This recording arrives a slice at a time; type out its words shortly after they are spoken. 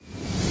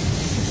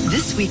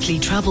This weekly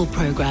travel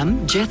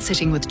program, Jet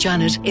Setting with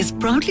Janet, is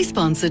proudly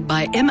sponsored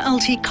by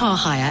MLT Car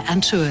Hire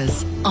and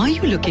Tours. Are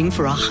you looking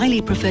for a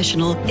highly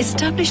professional,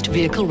 established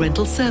vehicle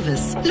rental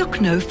service? Look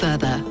no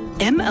further.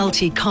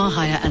 MLT Car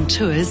Hire and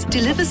Tours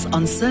delivers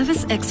on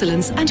service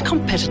excellence and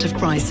competitive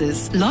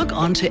prices. Log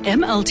on to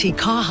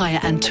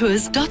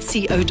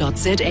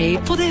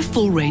mltcarhireandtours.co.za for their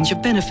full range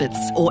of benefits,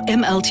 or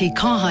MLT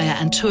Car Hire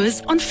and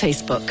Tours on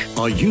Facebook.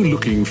 Are you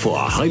looking for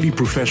a highly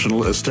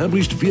professional,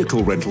 established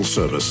vehicle rental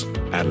service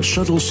and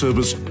shuttle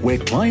service where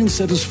client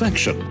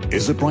satisfaction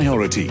is a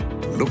priority?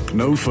 Look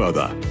no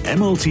further.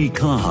 MLT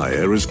Car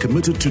Hire is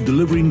committed to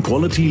delivering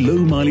quality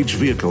low-mileage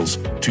vehicles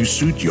to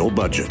suit your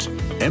budget.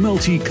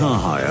 MLT Car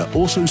Hire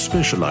also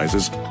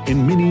specializes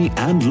in mini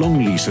and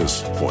long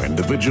leases for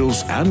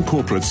individuals and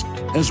corporates,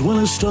 as well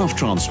as staff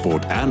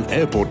transport and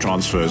airport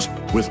transfers,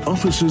 with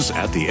offices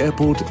at the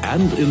airport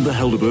and in the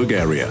Helderberg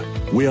area.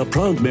 We are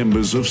proud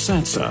members of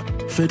SATSA,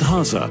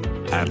 FedHasa,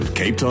 and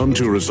Cape Town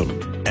Tourism.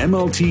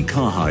 MLT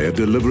Car Hire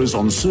delivers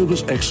on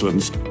service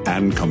excellence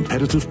and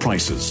competitive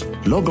prices.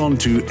 Log on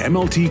to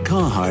MLT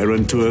Car Hire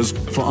and Tours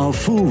for our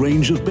full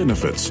range of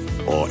benefits,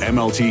 or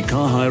MLT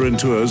Car Hire and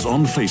Tours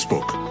on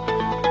Facebook.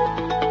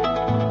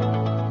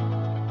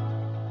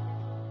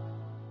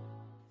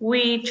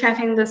 We're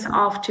chatting this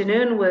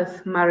afternoon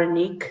with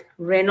Marinique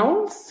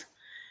Reynolds.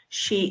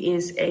 She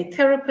is a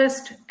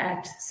therapist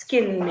at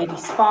Skin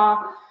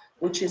Medispa,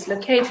 which is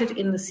located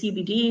in the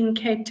CBD in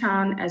Cape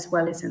Town, as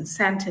well as in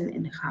Sandton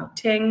in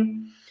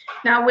Gauteng.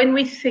 Now, when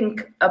we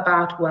think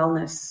about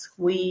wellness,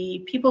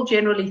 people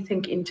generally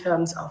think in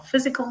terms of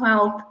physical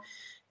health,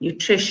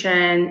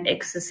 nutrition,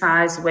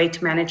 exercise,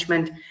 weight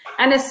management,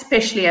 and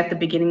especially at the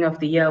beginning of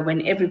the year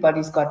when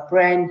everybody's got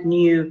brand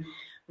new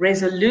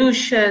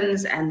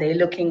resolutions and they're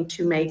looking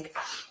to make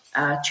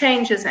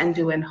changes and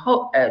do an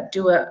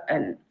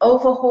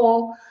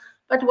overhaul.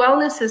 But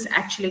wellness is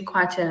actually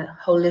quite a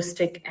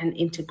holistic and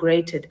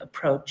integrated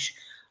approach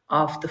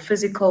of the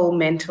physical,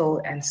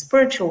 mental, and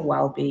spiritual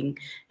well-being.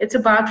 It's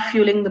about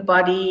fueling the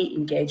body,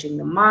 engaging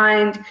the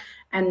mind,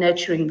 and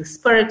nurturing the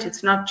spirit.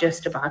 It's not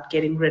just about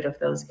getting rid of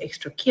those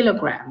extra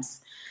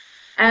kilograms.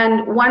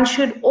 And one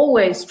should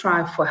always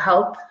strive for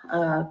health,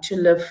 to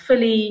live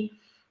fully,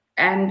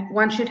 and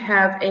one should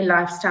have a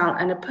lifestyle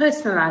and a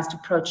personalized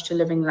approach to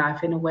living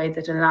life in a way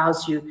that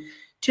allows you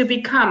to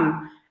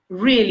become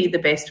really the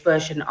best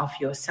version of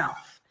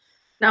yourself.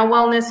 Now,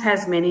 wellness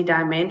has many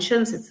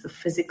dimensions. It's the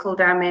physical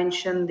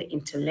dimension, the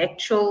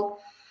intellectual,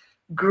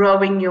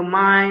 growing your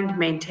mind,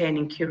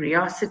 maintaining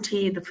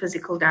curiosity. The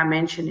physical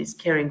dimension is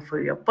caring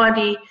for your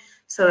body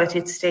so that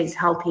it stays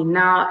healthy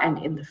now and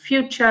in the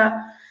future.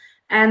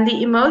 And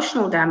the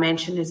emotional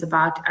dimension is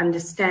about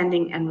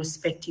understanding and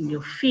respecting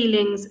your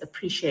feelings,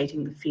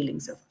 appreciating the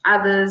feelings of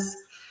others.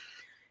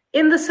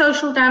 In the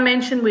social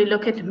dimension, we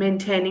look at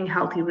maintaining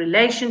healthy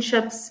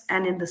relationships,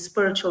 and in the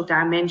spiritual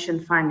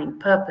dimension, finding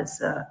purpose,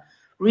 a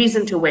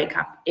reason to wake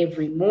up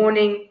every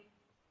morning.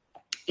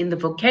 In the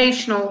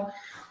vocational,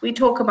 we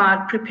talk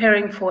about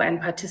preparing for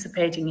and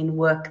participating in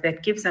work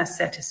that gives us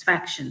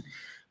satisfaction,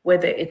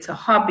 whether it's a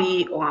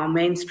hobby or our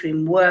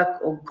mainstream work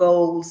or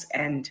goals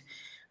and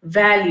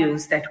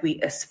values that we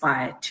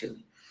aspire to.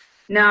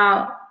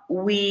 Now,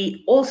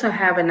 we also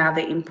have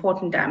another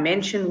important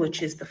dimension,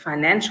 which is the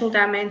financial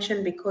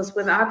dimension, because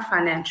without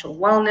financial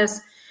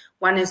wellness,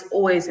 one is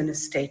always in a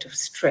state of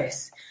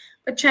stress.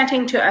 But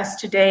chatting to us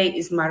today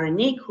is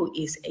Marinique, who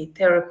is a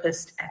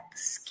therapist at the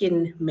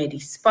Skin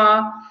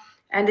Medispa.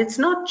 And it's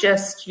not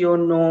just your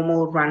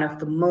normal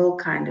run-of-the-mill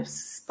kind of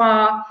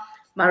spa.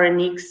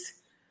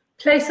 Marinique's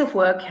place of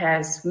work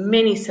has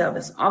many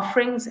service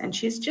offerings, and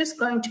she's just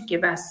going to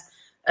give us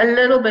a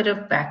little bit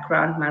of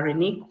background.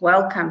 Marinique,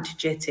 welcome to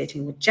Jet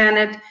Setting with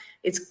Janet.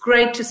 It's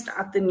great to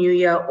start the new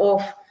year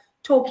off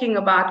talking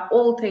about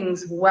all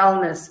things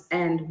wellness,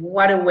 and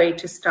what a way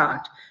to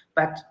start,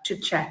 but to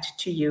chat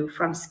to you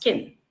from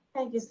Skin.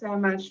 Thank you so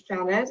much,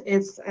 Janet.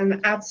 It's an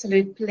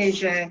absolute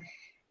pleasure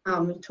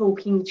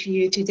talking to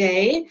you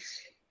today.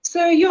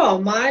 So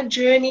my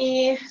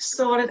journey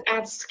started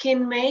at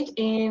SkinMed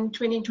in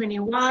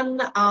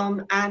 2021,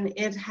 and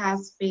it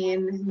has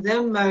been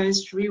the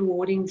most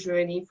rewarding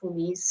journey for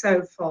me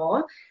so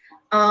far.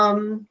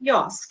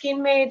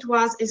 SkinMed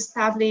was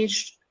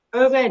established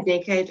over a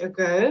decade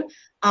ago.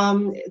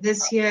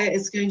 This year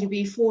is going to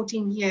be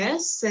 14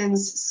 years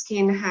since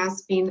Skin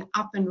has been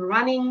up and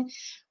running.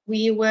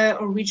 We were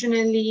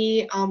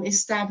originally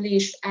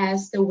established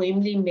as the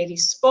Wembley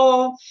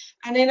Medispa,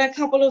 and then a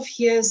couple of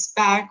years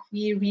back,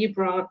 we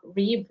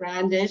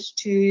rebranded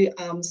to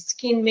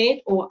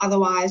SkinMed, or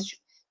otherwise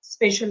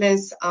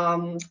Specialist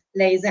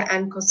Laser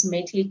and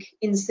Cosmetic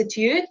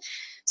Institute.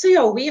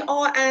 So we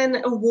are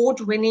an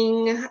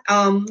award-winning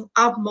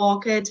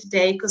upmarket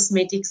day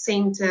cosmetic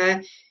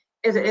center.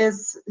 It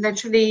is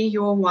literally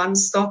your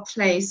one-stop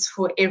place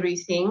for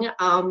everything.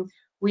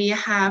 We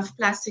have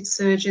plastic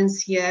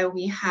surgeons here.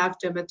 We have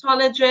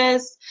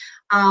dermatologists.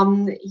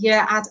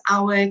 Here at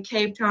our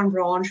Cape Town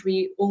branch,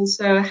 we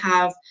also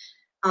have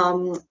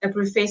a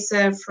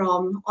professor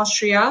from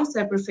Austria,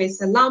 so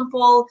Professor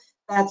Lampol,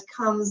 that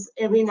comes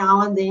every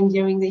now and then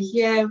during the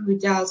year who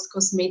does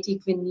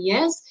cosmetic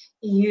veneers.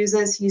 He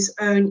uses his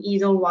own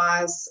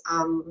Edelweiss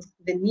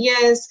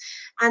veneers.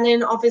 And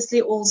then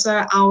obviously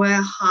also our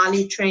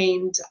highly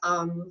trained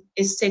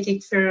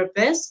aesthetic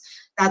therapist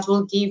that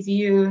will give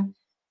you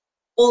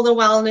all the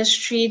wellness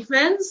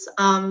treatments.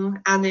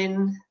 And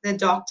then the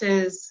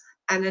doctors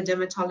and the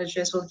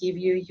dermatologist will give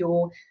you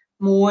your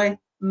more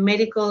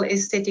medical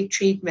aesthetic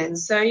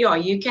treatments. So yeah,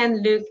 you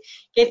can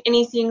get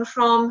anything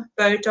from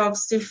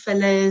Botox to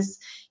fillers,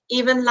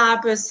 even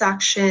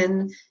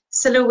liposuction,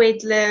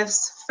 silhouette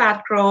lifts,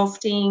 fat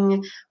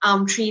grafting,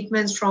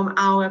 treatments from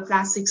our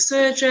plastic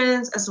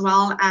surgeons, as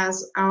well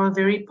as our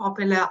very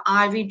popular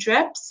IV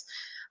drips.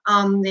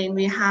 Then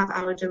we have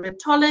our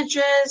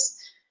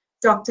dermatologist,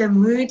 Dr.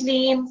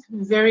 Moodley,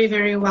 very,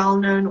 very well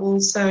known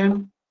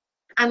also.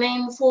 And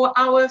then for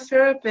our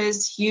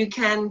therapists, you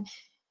can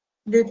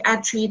look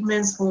at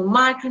treatments for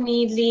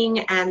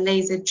microneedling and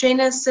laser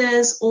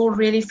genesis, all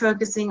really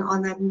focusing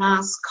on that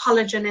nice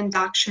collagen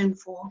induction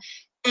for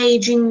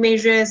aging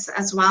measures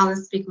as well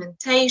as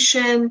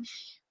pigmentation.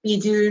 We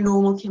do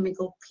normal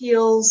chemical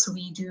peels,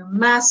 we do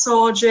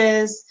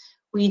massages,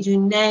 we do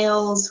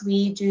nails,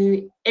 we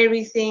do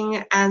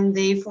everything, and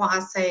therefore I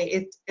say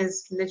it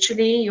is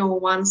literally your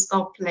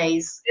one-stop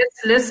place.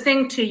 Just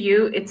listening to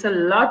you, it's a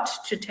lot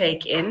to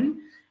take in,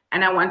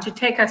 and I want to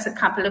take us a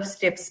couple of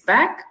steps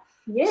back.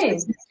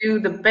 Yes. So do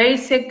the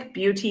basic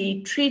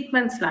beauty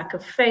treatments like a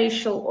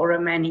facial or a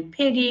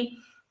mani-pedi,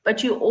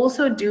 but you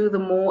also do the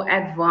more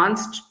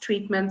advanced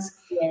treatments,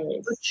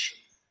 Yes, which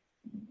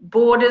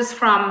borders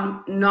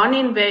from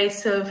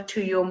non-invasive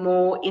to your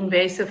more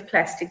invasive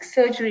plastic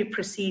surgery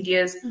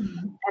procedures.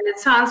 And it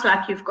sounds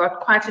like you've got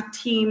quite a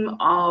team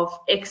of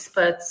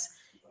experts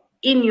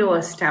in your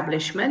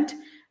establishment.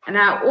 And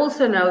I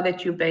also know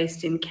that you're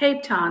based in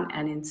Cape Town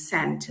and in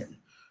Sandton.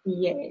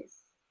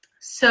 yes.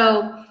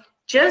 So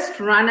just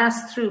run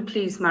us through,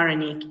 please,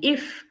 Marinique,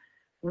 if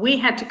we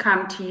had to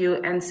come to you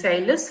and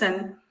say,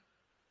 listen,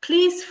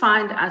 please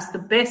find us the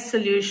best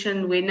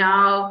solution. We're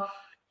now,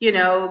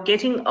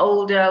 getting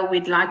older.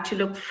 We'd like to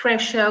look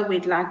fresher.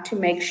 We'd like to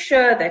make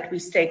sure that we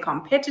stay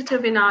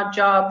competitive in our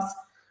jobs.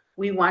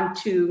 We want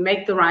to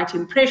make the right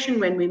impression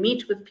when we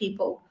meet with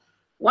people.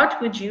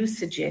 What would you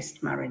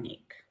suggest, Marinique?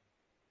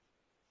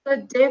 So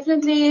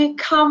definitely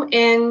come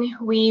in.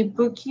 We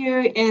book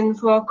you in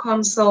for a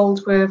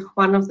consult with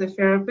one of the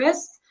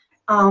therapists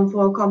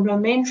for a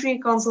complimentary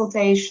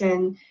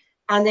consultation.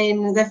 And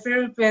then the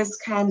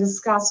therapist can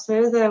discuss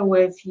further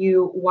with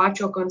you what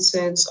your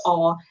concerns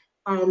are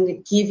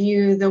and give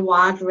you the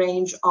wide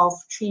range of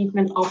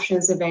treatment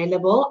options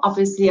available,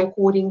 obviously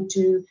according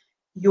to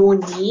your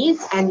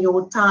needs and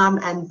your time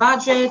and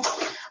budget.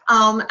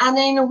 And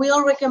then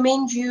we'll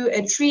recommend you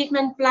a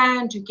treatment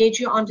plan to get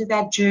you onto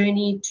that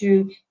journey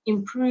to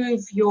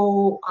improve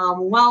your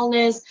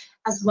wellness,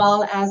 as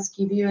well as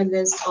give you a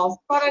list of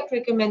product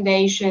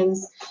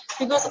recommendations,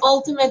 because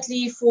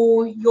ultimately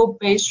for your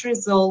best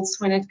results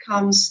when it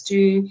comes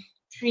to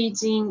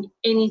treating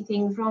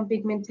anything from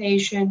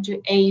pigmentation to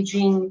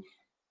aging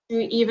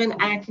to even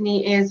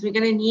acne is we're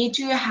going to need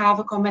to have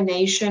a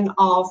combination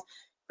of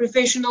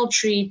professional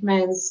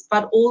treatments,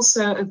 but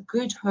also a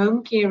good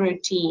home care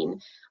routine.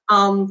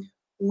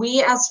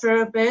 We as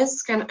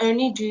therapists can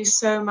only do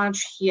so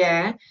much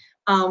here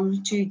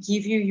to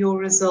give you your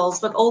results,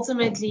 but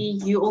ultimately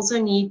you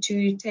also need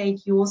to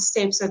take your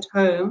steps at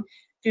home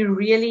to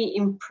really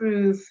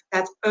improve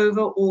that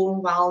overall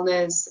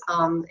wellness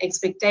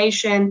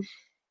expectation.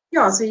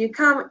 Yeah, so you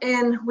come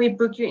in, we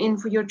book you in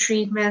for your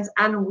treatments,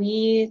 and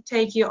we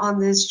take you on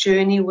this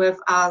journey with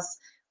us,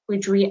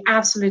 which we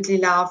absolutely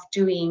love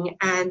doing.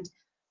 And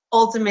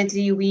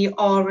ultimately, we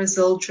are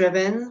result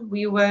driven.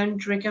 We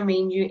won't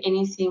recommend you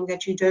anything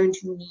that you don't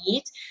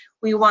need.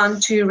 We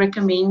want to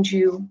recommend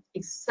you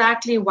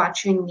exactly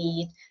what you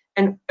need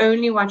and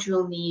only what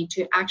you'll need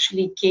to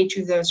actually get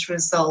you those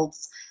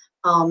results.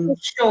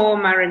 Sure,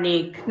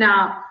 Marinique.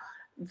 Now,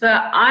 the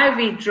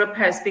IV drip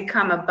has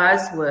become a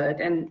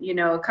buzzword. And,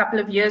 a couple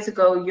of years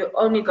ago, you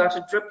only got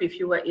a drip if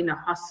you were in a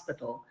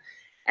hospital.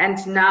 And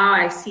now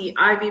I see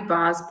IV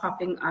bars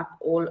popping up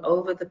all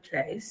over the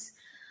place.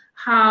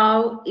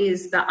 How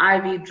is the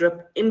IV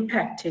drip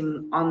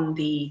impacting on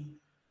the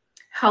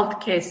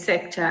healthcare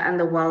sector and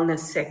the wellness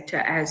sector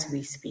as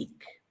we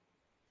speak?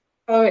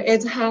 Oh,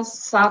 it has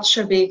such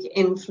a big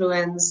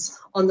influence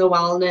on the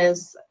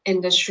wellness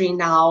industry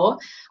now.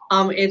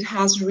 It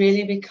has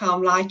really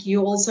become, like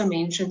you also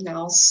mentioned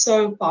now,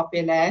 so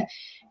popular.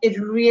 It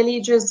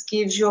really just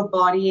gives your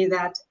body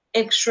that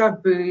extra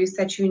boost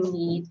that you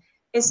need,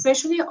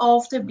 especially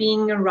after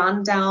being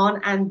run down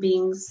and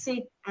being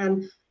sick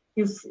and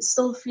you're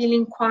still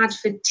feeling quite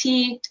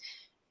fatigued.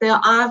 The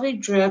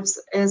IV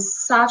drips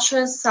is such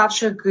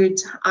a good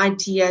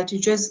idea to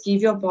just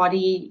give your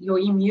body, your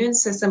immune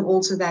system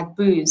also that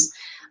boost.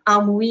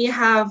 We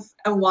have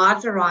a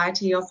wide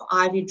variety of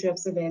IV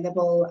drips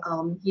available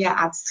here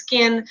at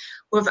Skin,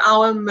 with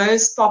our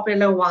most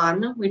popular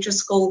one, which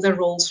is called the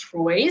Rolls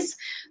Royce.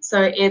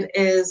 So it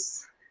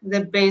is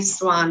the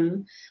best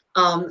one.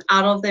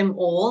 out of them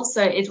all.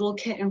 So it will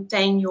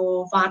contain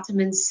your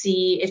vitamin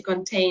C, it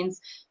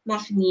contains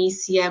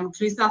magnesium,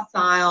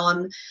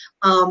 glutathione,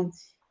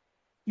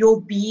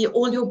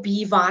 all your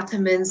B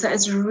vitamins. So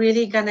it's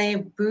really going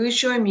to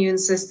boost your immune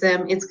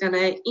system. It's going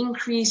to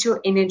increase your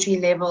energy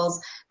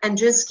levels and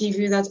just give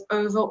you that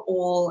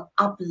overall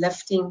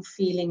uplifting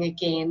feeling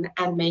again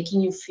and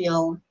making you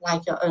feel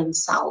like your own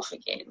self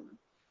again.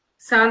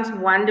 Sounds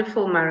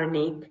wonderful,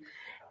 Marinique.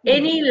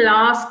 Any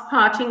last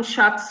parting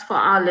shots for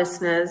our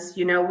listeners?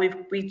 You know,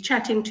 we're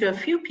chatting to a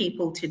few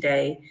people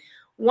today.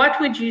 What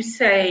would you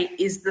say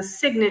is the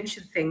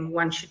signature thing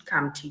one should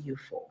come to you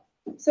for?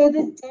 So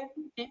the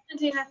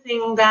definitely the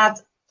thing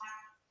that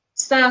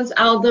stands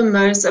out the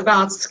most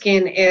about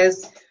Skin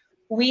is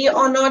we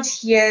are not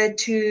here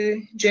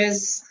to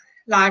just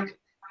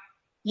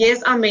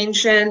yes, I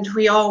mentioned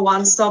we are a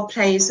one-stop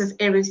place with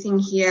everything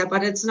here,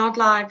 but it's not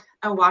like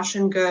a wash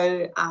and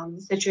go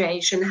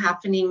situation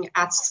happening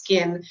at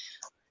Skin.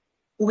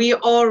 We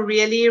are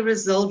really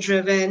result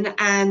driven,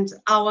 and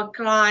our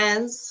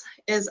clients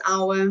is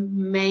our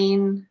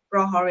main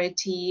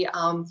priority.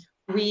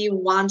 We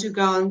want to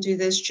go on to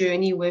this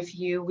journey with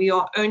you. We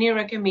are only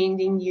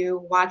recommending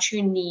you what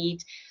you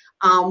need.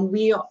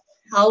 We are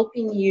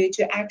helping you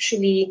to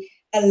actually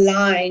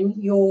align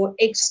your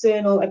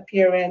external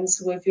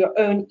appearance with your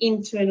own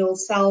internal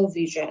cell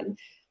vision,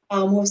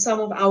 with some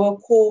of our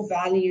core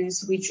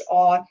values, which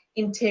are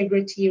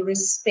integrity,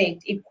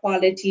 respect,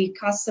 equality,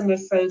 customer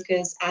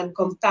focus, and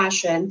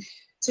compassion.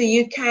 So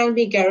you can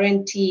be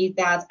guaranteed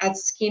that at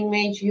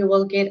SkinMed you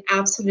will get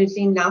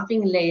absolutely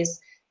nothing less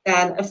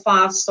than a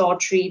 5-star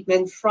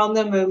treatment from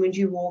the moment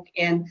you walk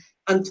in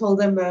until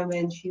the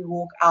moment you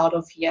walk out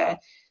of here.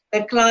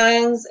 The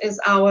clients is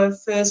our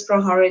first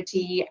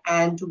priority,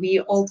 and we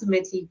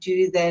ultimately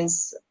do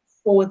this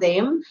for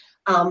them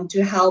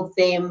to help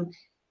them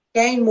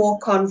gain more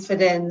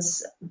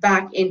confidence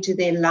back into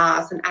their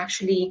lives and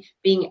actually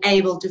being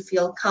able to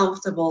feel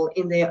comfortable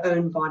in their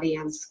own body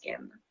and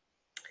skin.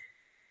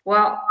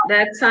 Well,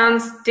 that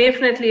sounds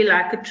definitely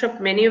like a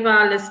trip many of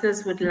our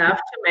listeners would love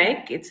to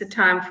make. It's a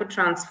time for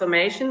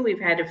transformation.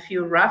 We've had a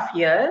few rough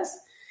years,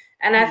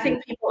 and I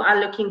think people are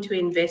looking to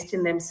invest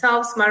in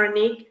themselves,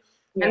 Marinique.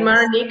 Yes. And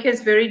Marinique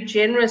has very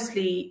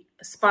generously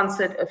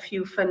sponsored a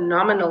few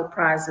phenomenal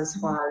prizes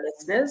for our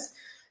listeners.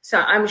 So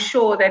I'm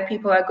sure that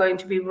people are going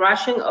to be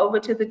rushing over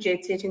to the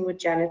Jet Setting with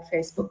Janet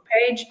Facebook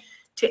page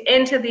to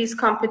enter these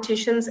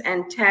competitions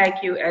and tag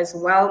you as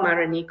well,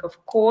 Marinique,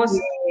 of course.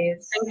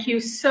 Yes. Thank you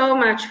so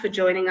much for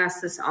joining us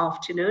this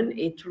afternoon.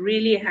 It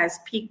really has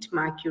piqued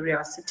my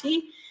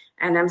curiosity,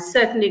 and I'm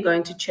certainly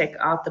going to check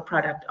out the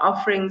product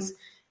offerings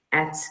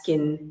at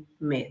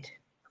SkinMed.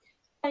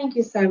 Thank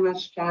you so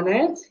much,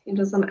 Janet. It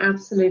was an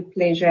absolute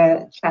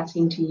pleasure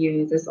chatting to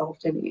you this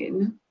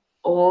afternoon.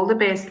 All the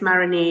best,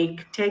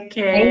 Marinique. Take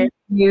care. Thank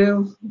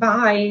you.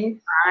 Bye.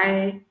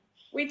 Bye.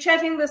 We're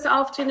chatting this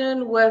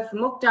afternoon with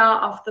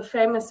Mukta of the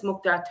famous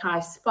Mukta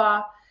Thai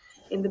Spa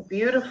in the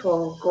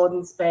beautiful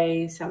Gordons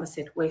Bay,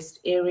 Somerset West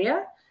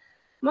area.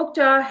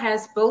 Mukta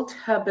has built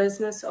her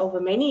business over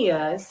many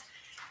years.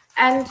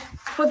 And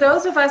for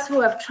those of us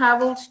who have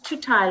traveled to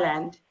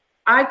Thailand,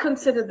 I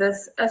consider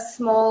this a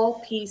small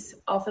piece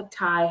of a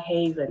Thai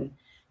haven.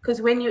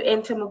 Because when you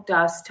enter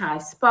Mukta's Thai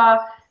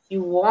Spa,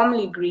 you're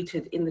warmly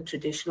greeted in the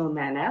traditional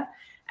manner.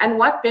 And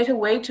what better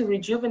way to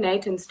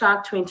rejuvenate and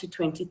start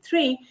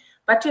 2023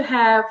 but to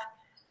have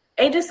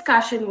a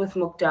discussion with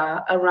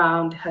Mukta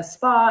around her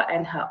spa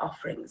and her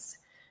offerings.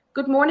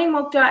 Good morning,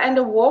 Mukta, and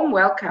a warm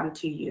welcome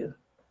to you.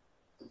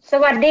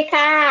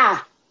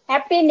 Sawadika.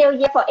 Happy New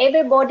Year for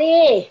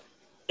everybody.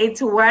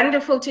 It's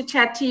wonderful to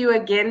chat to you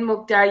again,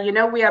 Mukta. You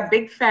know, we are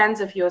big fans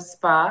of your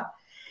spa,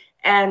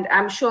 and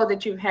I'm sure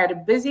that you've had a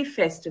busy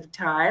festive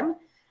time.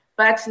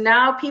 But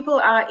now people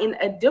are in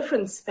a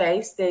different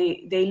space.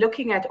 They're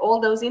looking at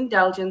all those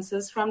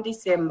indulgences from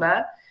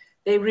December.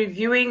 They're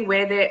reviewing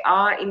where they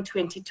are in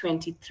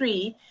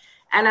 2023.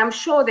 And I'm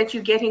sure that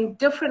you're getting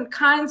different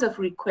kinds of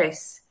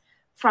requests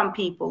from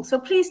people. So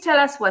please tell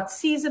us what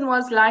season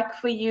was like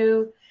for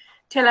you.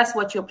 Tell us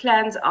what your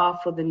plans are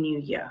for the new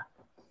year.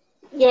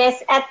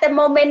 Yes, at the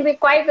moment we're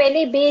quite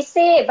very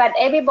busy, but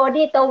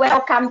everybody is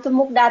welcome to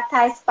Mukta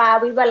Thai Spa.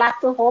 We would like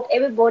to hope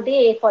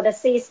everybody for the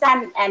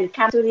season and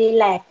come to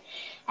relax.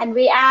 And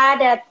we are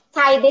the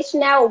Thai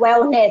traditional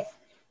wellness.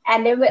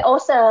 And then we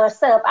also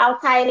serve our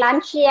Thai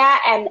lunch here,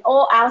 and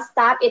all our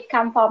staff, it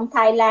come from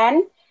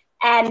Thailand.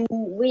 And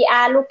we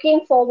are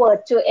looking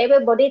forward to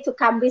everybody to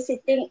come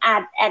visiting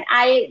us. And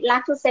I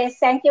like to say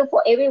thank you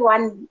for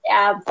everyone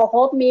for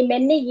hope me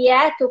many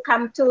years to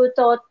come to.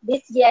 So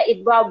this year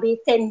it will be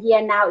 10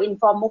 years now in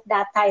for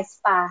Mukta Thai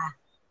Spa.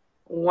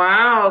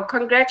 Wow,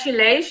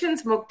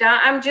 congratulations, Mukta.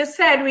 I'm just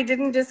sad we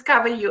didn't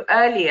discover you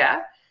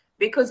earlier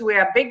because we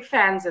are big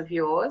fans of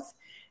yours.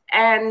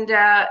 And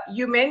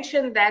you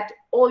mentioned that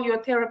all your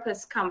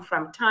therapists come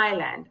from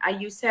Thailand. Are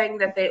you saying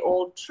that they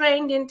all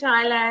trained in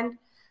Thailand?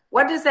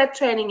 What does that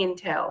training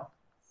entail?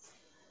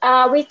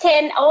 We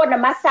train all the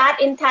massage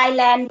in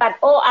Thailand, but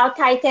all our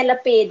Thai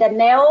therapy, the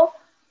nail,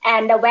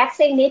 And the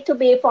waxing need to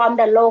be from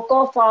the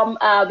local, from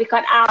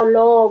because our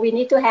law, we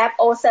need to have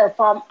also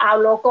from our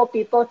local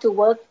people to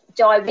work,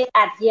 join with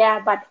us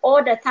here. But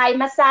all the Thai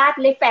massage,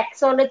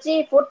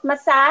 reflexology, foot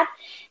massage,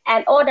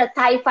 and all the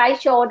Thai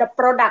facial, the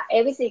product,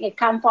 everything it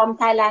come from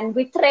Thailand.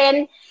 We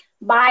train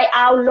by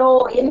our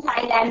law in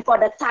Thailand for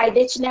the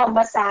traditional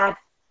massage.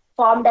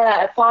 From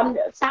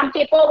some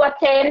people were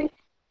trained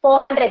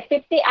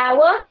 450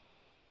 hours.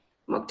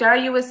 Mukhtar,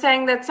 you were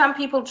saying that some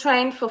people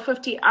train for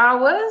 50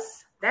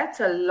 hours. That's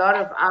a lot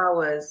of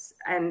hours.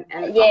 And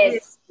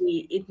yes,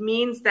 obviously it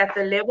means that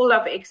the level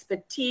of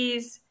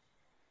expertise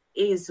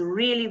is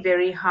really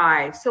very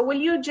high. So will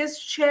you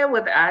just share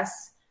with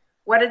us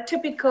what a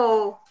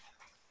typical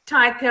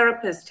Thai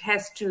therapist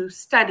has to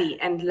study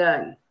and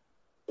learn?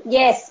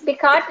 Yes,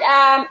 because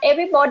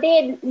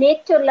everybody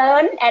need to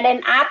learn, and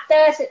then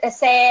after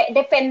say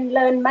different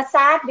learn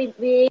massage,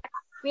 we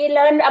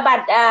learn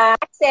about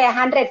say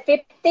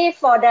 150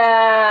 for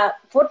the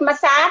foot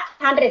massage,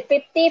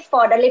 150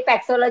 for the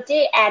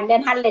reflexology, and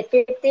then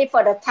 150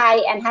 for the Thai,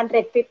 and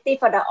 150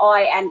 for the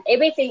oil, and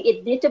everything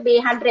it need to be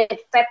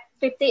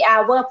 150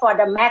 hours for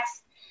the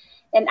max.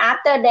 And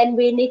after then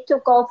we need to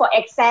go for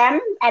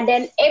exam, and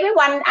then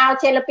everyone our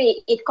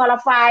therapy it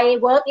qualify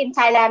work in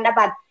Thailand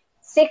about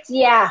 6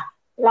 years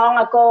long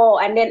ago,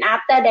 and then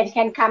after they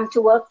can come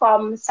to work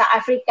from South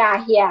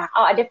Africa here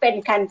or a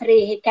different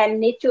country. He can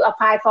need to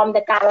apply from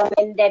the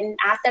government. Then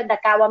after the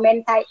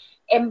government Thai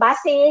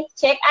embassy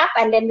check up,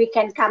 and then we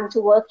can come to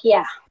work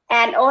here.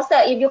 And also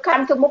if you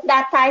come to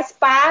Mukda Thai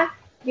Spa,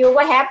 you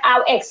will have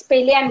our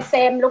experience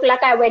same look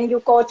like when you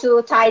go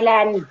to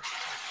Thailand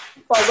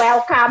for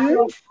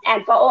welcome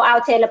and for all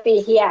our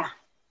therapy here.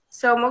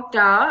 So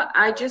Mukhtar,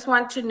 I just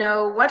want to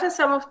know, what are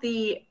some of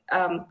the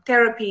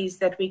therapies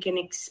that we can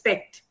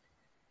expect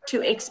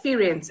to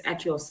experience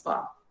at your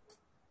spa?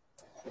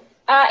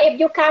 If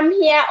you come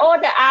here, all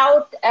the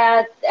out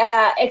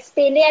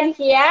experience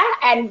here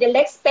and the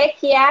expect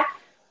here,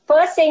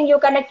 first thing you're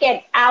gonna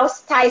get our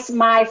Thai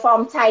smile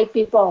from Thai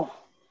people.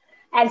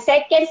 And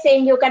second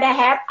thing, you're gonna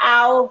have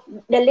our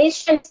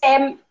delicious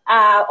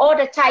all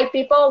the Thai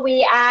people,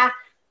 we are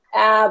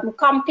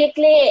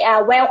completely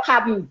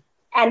welcome.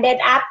 And then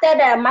after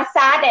the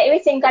massage,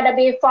 everything gonna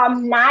be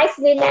from nice,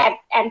 relax,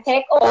 and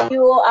take all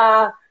you.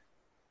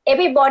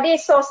 Everybody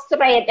is so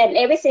straight and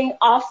everything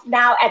off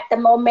now at the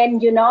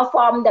moment, you know,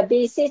 from the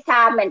busy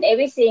time and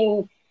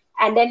everything.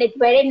 And then it's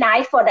very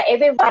nice for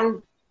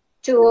everyone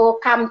to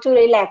come to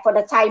relax for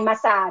the Thai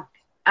massage.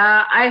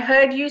 I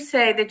heard you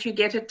say that you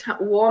get a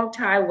warm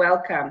Thai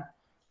welcome,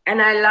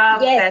 and I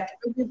love that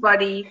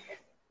everybody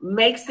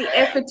makes the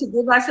effort to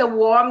give us a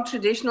warm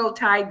traditional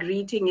Thai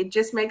greeting. It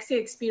just makes the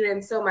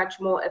experience so much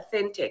more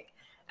authentic.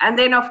 And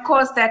then of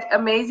course that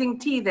amazing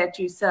tea that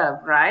you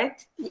serve,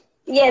 right?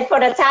 Yes,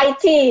 for the Thai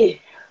tea.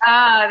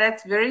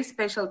 That's very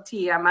special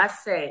tea, I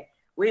must say.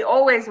 We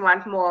always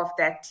want more of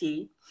that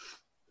tea.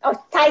 Oh,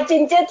 Thai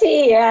ginger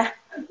tea, yeah.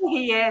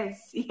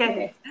 Yes.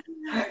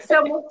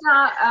 So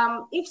Mukhtar,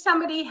 if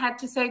somebody had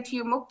to say to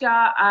you,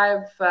 Mukhtar,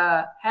 I've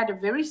had a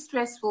very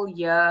stressful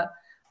year.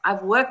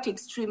 I've worked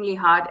extremely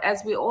hard.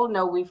 As we all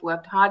know, we've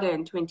worked harder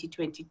in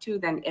 2022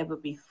 than ever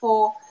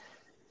before.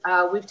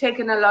 We've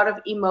taken a lot of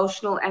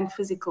emotional and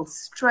physical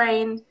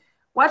strain.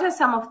 What are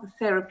some of the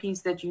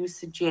therapies that you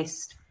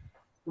suggest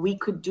we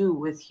could do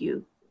with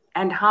you?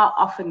 And how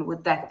often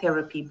would that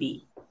therapy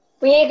be?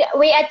 We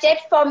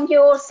adjust from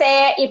you,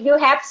 say, if you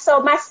have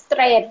so much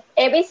stress,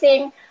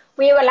 everything,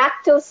 we would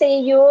like to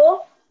see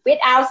you with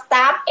our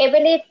staff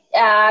every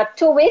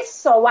 2 weeks,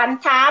 so one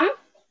time.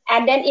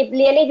 And then if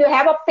really you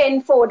have a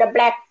painful, the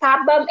black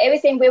problem,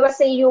 everything, we will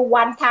see you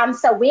 1 time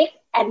a week.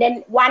 And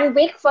then 1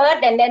 week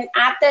first, and then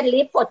after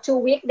leave for 2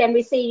 weeks, then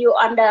we see you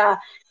on the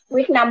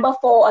week number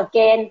 4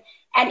 again.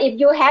 And if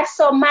you have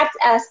so much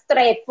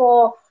stress,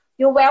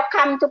 you're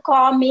welcome to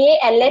call me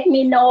and let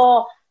me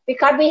know,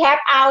 because we have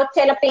our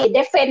therapy,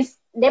 different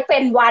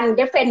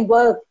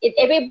work.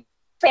 Every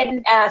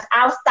different,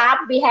 our staff,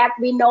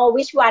 we know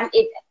which one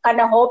is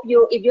gonna help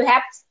you. If you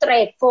have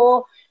stress,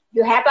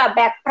 you have a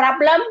back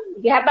problem,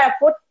 you have a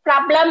foot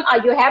problem, or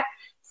you have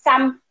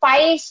some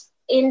face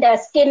in the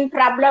skin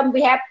problem,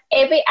 we have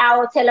every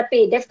hour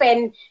therapy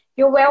different.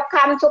 You're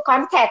welcome to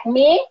contact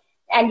me,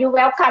 and you're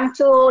welcome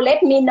to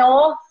let me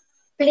know.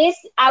 Please,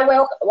 I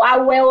will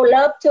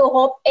love to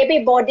help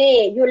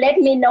everybody. You let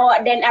me know,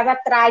 then I will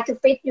try to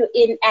fit you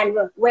in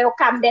and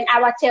welcome. Then I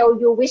will tell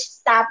you which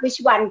staff, which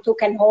one who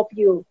can help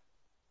you.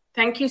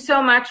 Thank you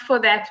so much for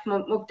that,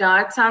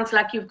 Mukhtar. It sounds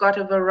like you've got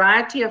a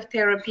variety of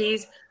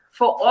therapies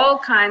for all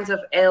kinds of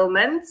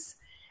ailments,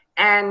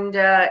 and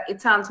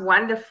it sounds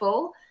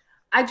wonderful.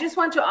 I just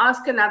want to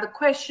ask another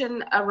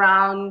question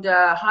around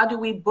how do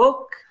we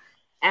book,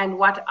 and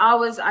what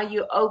hours are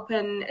you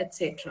open,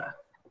 etc.?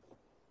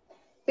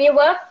 We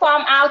work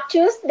from our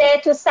Tuesday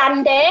to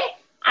Sunday.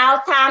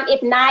 Our time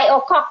is 9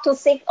 o'clock to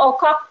 6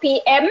 o'clock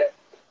p.m.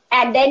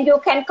 And then you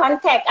can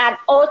contact at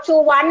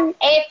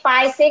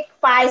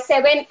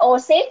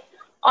 021-856-5706,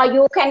 or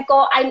you can go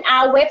on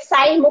our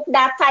website,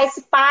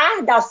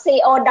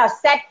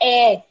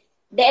 mukdathai.spa.co.za.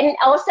 Then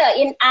also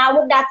in our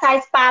Mukda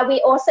Thai Spa,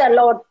 we also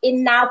load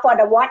in now for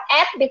the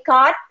WhatsApp,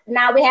 because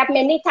now we have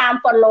many time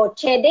for load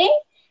shedding.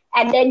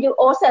 And then you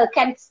also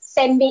can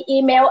send me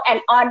email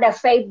and on the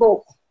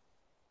Facebook.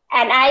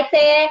 And I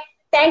say,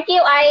 thank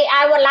you.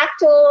 I would like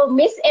to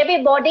miss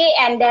everybody,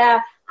 and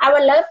I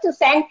would love to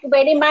thank you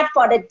very much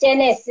for the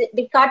Janice,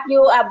 because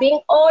you are being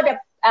all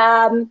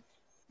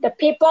the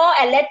people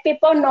and let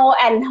people know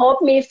and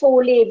help me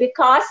fully,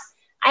 because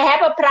I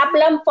have a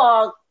problem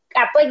for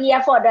couple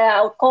years for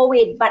the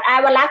COVID, but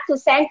I would like to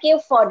thank you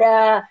for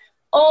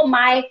all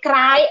my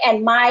cry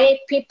and my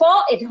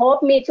people. It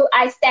helped me to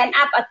I stand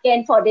up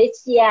again for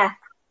this year.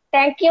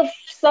 Thank you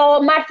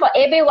so much for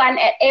everyone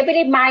and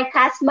every my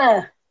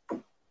customer.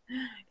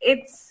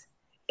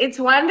 It's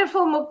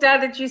wonderful,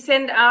 Mukda, that you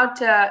send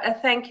out a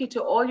thank you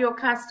to all your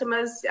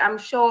customers. I'm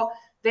sure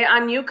there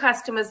are new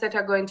customers that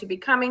are going to be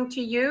coming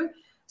to you.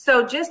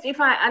 So just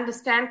if I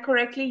understand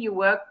correctly,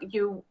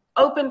 you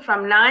open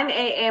from 9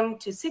 a.m.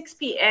 to 6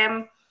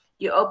 p.m.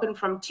 You open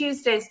from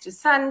Tuesdays to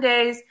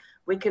Sundays.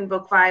 We can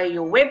book via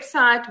your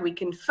website. We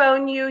can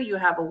phone you. You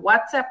have a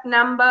WhatsApp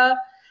number.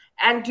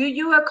 And do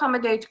you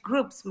accommodate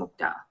groups,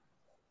 Mukda?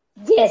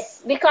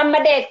 Yes, we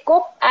accommodate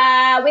group.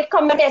 We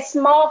accommodate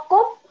small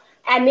group,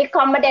 and we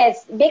accommodate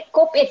big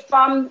group. It's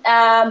from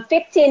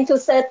 15 to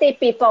 30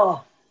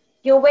 people.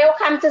 You're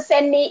welcome to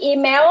send me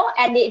email,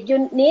 and if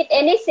you need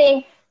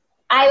anything,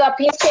 I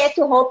appreciate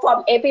to help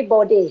from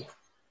everybody.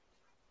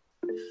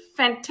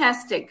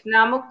 Fantastic.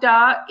 Now,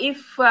 Mukda,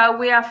 if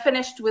we are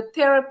finished with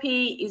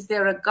therapy, is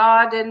there a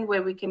garden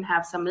where we can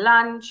have some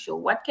lunch, or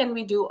what can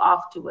we do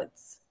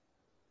afterwards?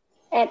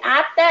 And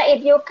after,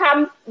 if you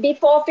come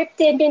before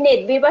 15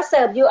 minutes, we will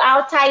serve you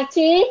our Thai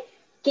tea,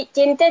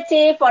 ginger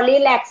tea for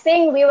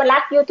relaxing. We would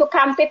like you to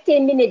come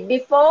 15 minutes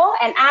before,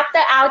 and after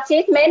our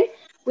treatment,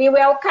 we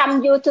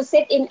welcome you to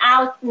sit in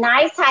our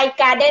nice Thai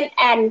garden,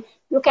 and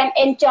you can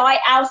enjoy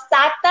our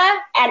starter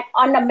and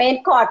on the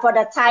main course for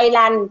the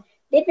Thailand.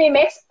 This we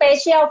make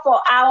special for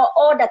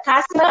all the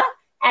customer,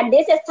 and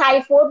this is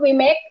Thai food. We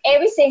make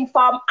everything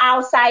from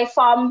outside,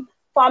 from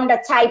the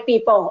Thai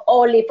people,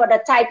 only for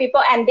the Thai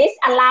people, and this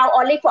allow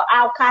only for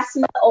our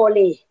customer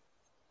only.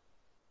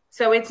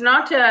 So it's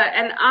not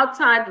an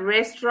outside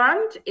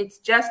restaurant, it's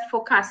just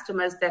for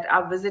customers that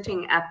are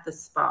visiting at the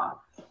spa.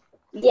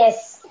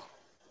 Yes.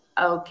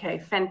 Okay,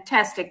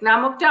 fantastic.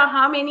 Now, Mukda,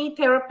 how many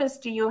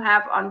therapists do you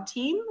have on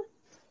team?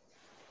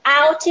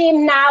 Our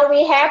team now,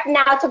 we have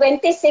now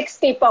 26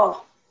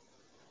 people.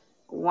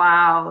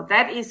 Wow,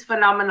 that is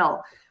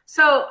phenomenal.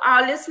 So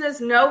our listeners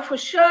know for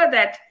sure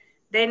that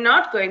they're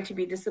not going to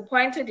be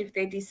disappointed if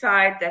they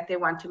decide that they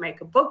want to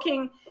make a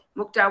booking.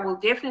 Mukda will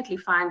definitely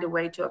find a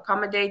way to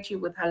accommodate you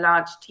with her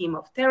large team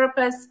of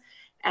therapists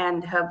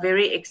and her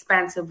very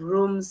expansive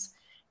rooms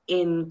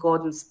in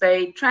Gordon's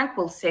Bay,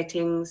 tranquil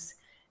settings,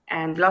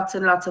 and lots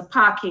of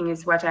parking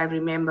is what I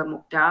remember,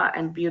 Mukda,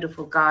 and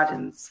beautiful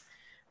gardens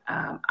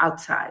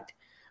outside.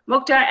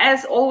 Mukda,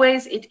 as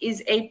always, it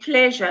is a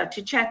pleasure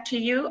to chat to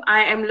you.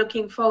 I am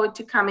looking forward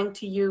to coming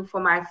to you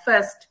for my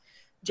first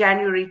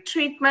January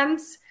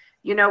treatments.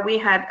 You know, we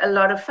had a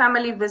lot of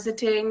family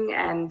visiting,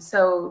 and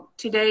so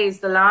today is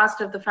the last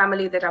of the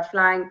family that are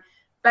flying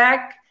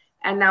back,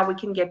 and now we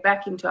can get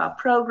back into our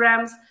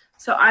programs.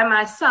 So I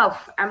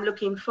myself am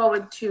looking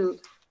forward to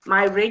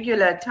my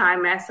regular Thai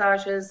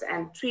massages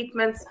and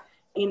treatments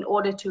in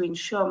order to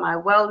ensure my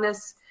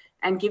wellness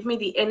and give me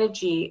the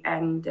energy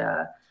and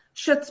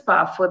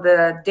chutzpah for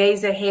the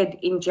days ahead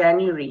in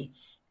January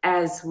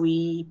as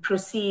we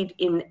proceed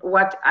in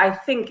what I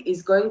think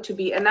is going to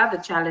be another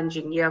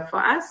challenging year for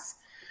us.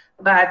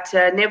 But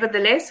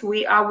nevertheless,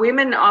 we are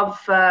women of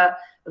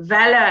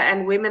valor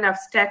and women of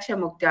stature,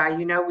 Mukda.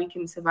 You know, we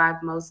can survive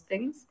most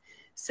things.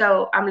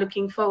 So I'm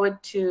looking forward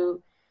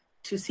to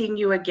seeing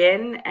you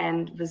again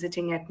and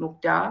visiting at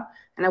Mukda.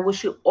 And I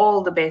wish you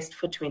all the best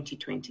for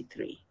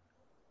 2023.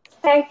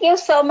 Thank you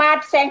so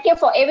much. Thank you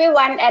for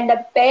everyone, and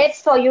the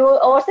best for you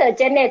also,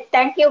 Janet.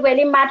 Thank you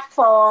very much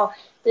for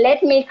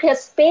letting me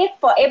speak.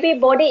 For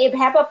everybody, if you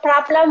have a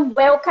problem,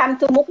 welcome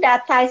to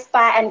Mukda Thai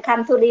Spa and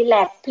come to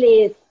relax,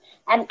 please.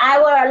 And I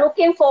will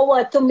looking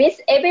forward to meet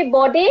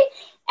everybody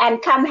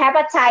and come have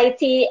a Thai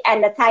tea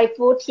and the Thai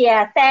food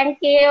here. Thank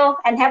you,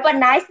 and have a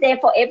nice day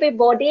for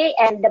everybody,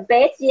 and the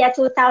best year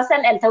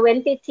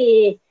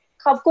 2023.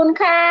 ขอบคุณ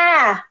ค่ะ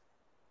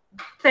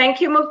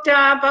Thank you,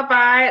 Mukda.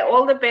 Bye-bye.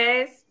 All the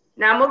best.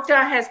 Now,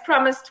 Mukda has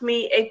promised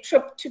me a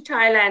trip to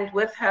Thailand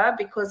with her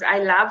because I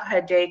love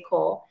her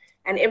decor.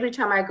 And every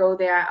time I go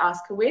there, I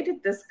ask her, where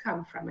did this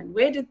come from? And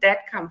where did that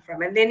come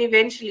from? And then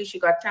eventually she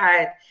got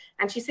tired.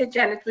 And she said,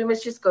 Janet, we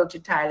must just go to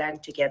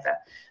Thailand together.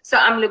 So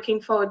I'm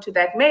looking forward to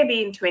that.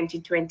 Maybe in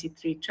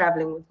 2023,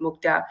 traveling with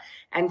Mukda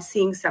and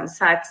seeing some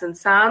sights and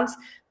sounds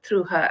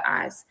through her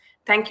eyes.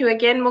 Thank you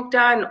again,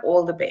 Mukda, and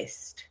all the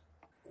best.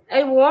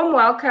 A warm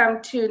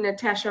welcome to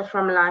Natasha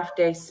from Life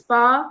Day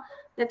Spa.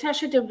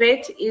 Natasha de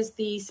Wet is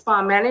the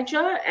spa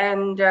manager,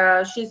 and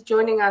she's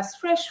joining us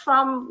fresh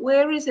from,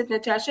 where is it,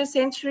 Natasha?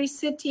 Century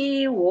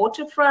City,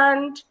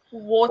 Waterfront?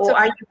 Or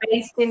are you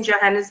based in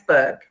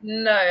Johannesburg?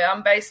 No,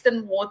 I'm based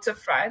in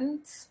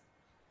Waterfront.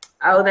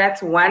 Oh,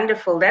 that's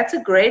wonderful. That's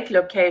a great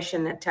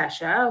location,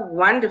 Natasha.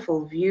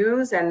 Wonderful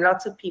views and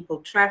lots of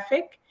people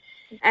traffic.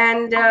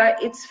 And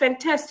it's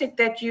fantastic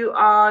that you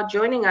are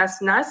joining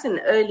us nice and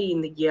early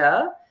in the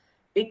year,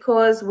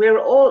 because we're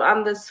all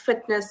on this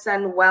fitness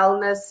and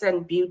wellness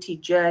and beauty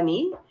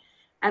journey.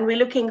 And we're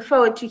looking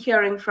forward to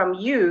hearing from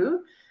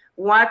you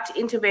what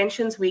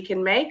interventions we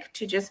can make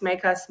to just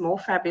make us more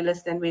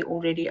fabulous than we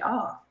already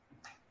are.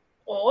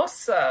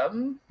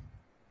 Awesome.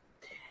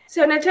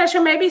 So,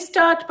 Natasha, maybe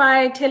start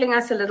by telling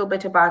us a little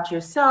bit about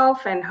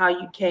yourself and how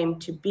you came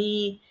to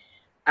be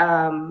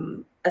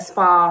a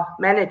spa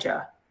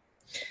manager.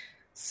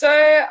 So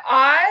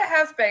I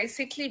have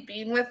basically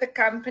been with the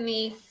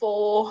company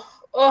for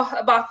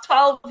about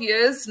 12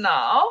 years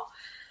now.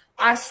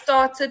 I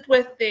started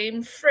with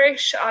them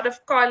fresh out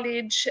of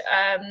college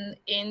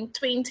in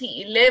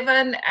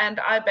 2011, and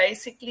I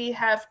basically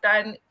have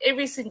done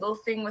every single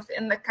thing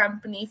within the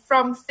company,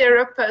 from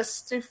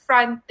therapist to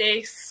front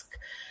desk,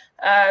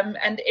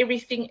 and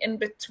everything in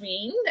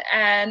between.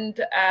 And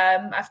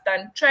I've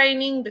done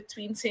training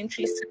between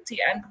Century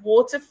City and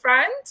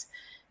Waterfront.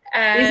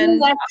 And isn't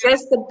that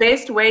just the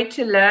best way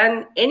to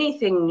learn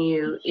anything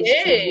new? Is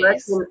to work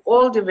in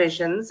all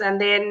divisions, and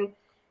then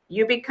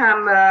you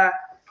become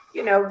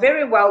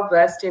very well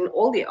versed in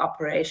all the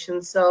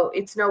operations. So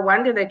it's no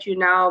wonder that you're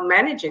now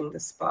managing the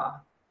spa.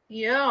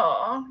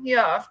 Yeah,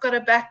 I've got a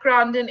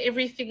background in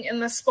everything in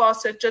the spa,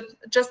 so it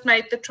just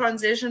made the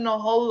transition a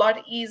whole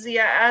lot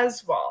easier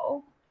as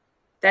well.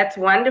 That's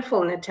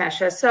wonderful,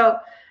 Natasha. So,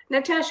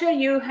 Natasha,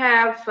 you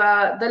have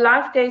the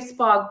Life Day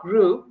Spa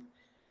Group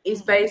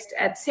is based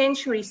at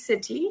Century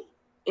City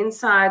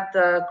inside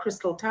the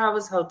Crystal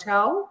Towers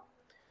Hotel.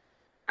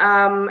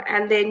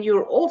 And then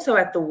you're also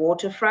at the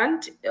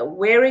Waterfront.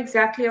 Where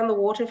exactly on the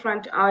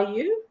Waterfront are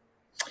you?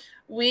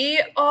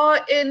 We are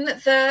in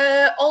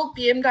the old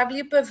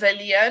BMW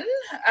Pavilion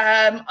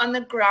on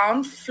the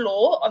ground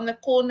floor on the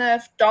corner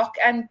of Dock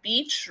and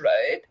Beach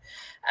Road.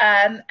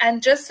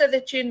 And just so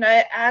that you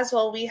know as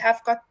well, we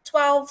have got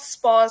 12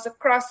 spas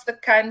across the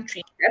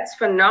country. That's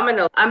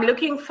phenomenal. I'm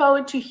looking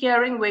forward to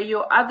hearing where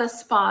your other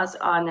spas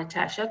are,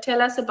 Natasha.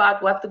 Tell us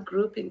about what the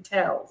group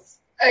entails.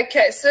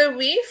 Okay, so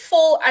we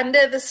fall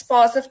under the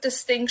Spas of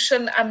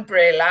Distinction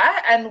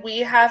umbrella, and we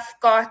have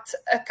got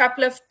a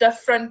couple of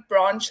different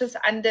branches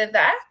under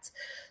that.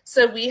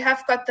 So we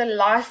have got the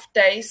Life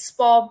Day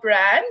Spa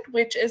brand,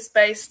 which is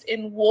based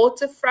in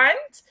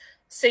Waterfront,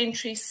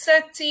 Century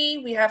City.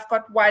 We have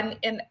got one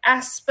in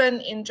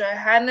Aspen in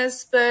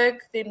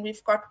Johannesburg. Then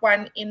we've got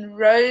one in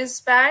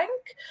Rosebank,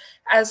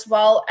 as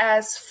well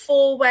as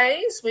Four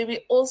Ways, where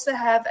we also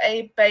have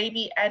a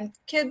baby and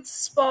kids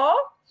spa.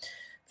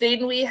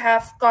 Then we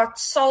have got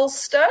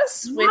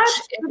Solstice, which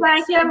did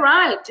I hear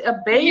right? A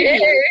baby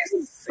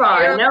spa.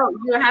 Yeah. No,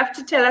 you have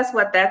to tell us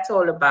what that's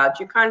all about.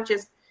 You can't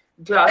just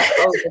gloss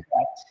over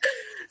that.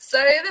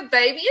 So the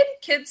baby and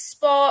kids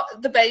spa,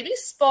 the baby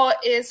spa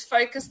is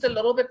focused a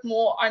little bit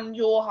more on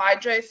your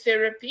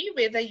hydrotherapy,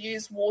 where they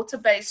use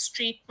water-based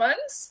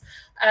treatments,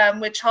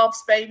 which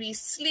helps babies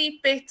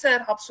sleep better,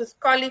 it helps with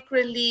colic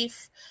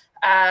relief.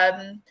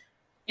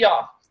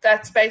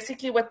 That's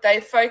basically what they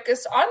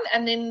focus on.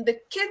 And then the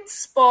kids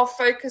spa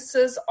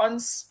focuses on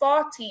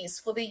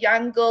sparties for the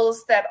young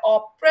girls that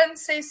are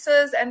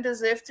princesses and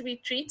deserve to be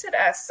treated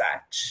as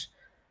such.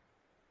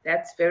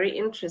 That's very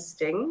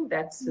interesting.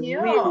 That's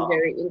really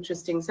very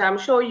interesting. So I'm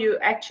sure you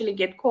actually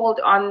get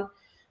called on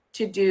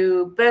to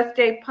do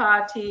birthday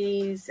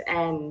parties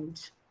and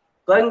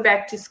going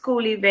back to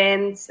school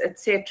events,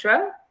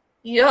 etc.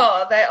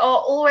 Yeah, they are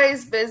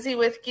always busy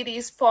with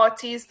kiddies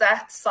parties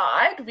that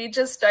side. We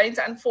just don't,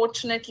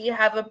 unfortunately,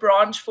 have a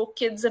branch for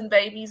kids and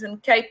babies in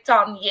Cape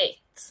Town yet.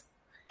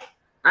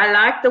 I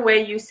like the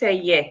way you say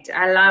yet.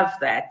 I love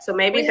that. So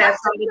maybe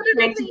that's on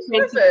the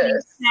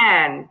 2023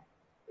 plan.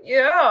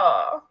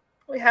 Yeah,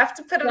 we have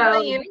to put it in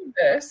the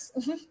universe.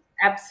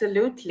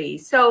 Absolutely.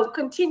 So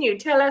continue.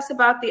 Tell us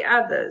about the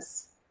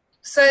others.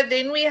 So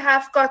then we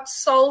have got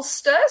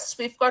Solstice.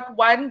 We've got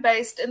one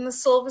based in the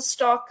Silver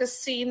Star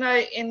Casino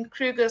in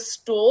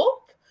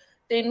Krugersdorp.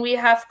 Then we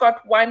have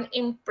got one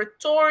in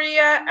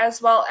Pretoria,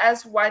 as well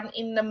as one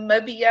in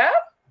Namibia.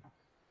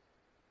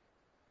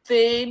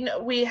 Then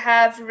we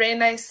have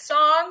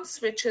Renaissance,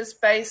 which is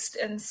based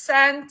in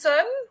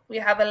Sandton. We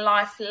have a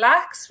Life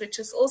Lux, which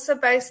is also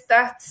based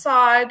that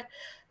side.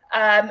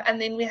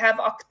 And then we have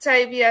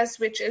Octavia's,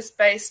 which is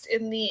based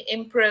in the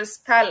Emperor's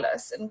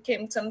Palace in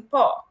Kempton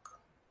Park.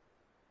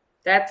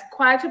 That's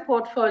quite a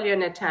portfolio,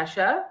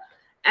 Natasha.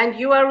 And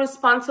you are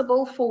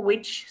responsible for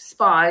which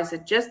spa? Is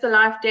it just the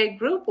Life Day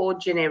group or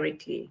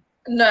generically?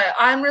 No,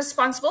 I'm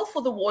responsible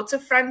for the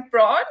Waterfront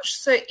branch.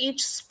 So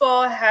each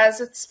spa has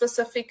its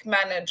specific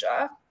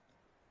manager.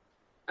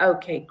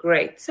 Okay,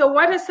 great. So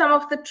what are some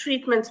of the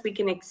treatments we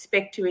can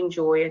expect to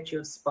enjoy at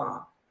your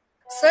spa?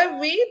 So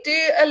we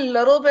do a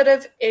little bit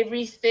of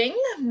everything,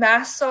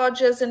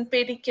 massages and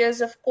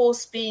pedicures, of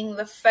course, being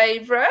the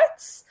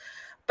favorites,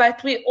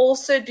 but we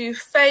also do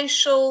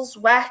facials,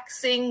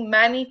 waxing,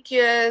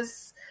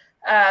 manicures.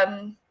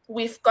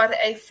 We've got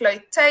a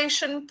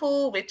flotation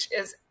pool, which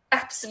is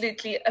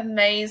absolutely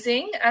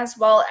amazing, as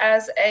well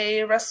as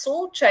a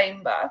Rasul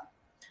chamber.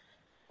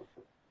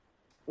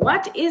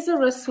 What is a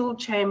Rasul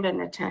chamber,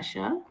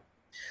 Natasha?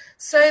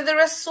 So the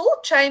Rasul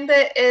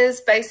chamber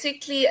is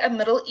basically a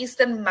Middle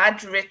Eastern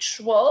mud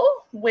ritual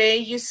where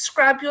you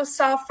scrub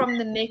yourself from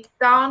the neck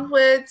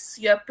downwards,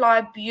 you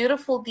apply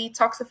beautiful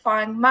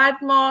detoxifying mud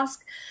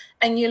mask,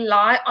 and you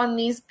lie on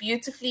these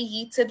beautifully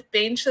heated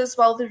benches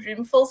while the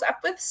room fills up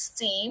with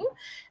steam.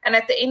 And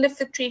at the end of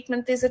the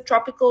treatment, there's a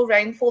tropical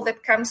rainfall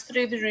that comes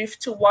through the roof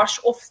to wash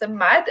off the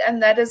mud.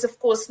 And that is, of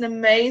course, an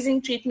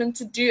amazing treatment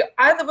to do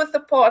either with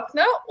a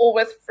partner or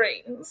with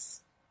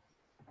friends.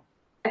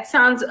 That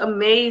sounds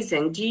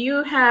amazing. Do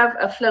you have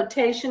a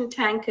flotation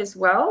tank as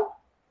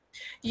well?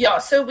 Yeah,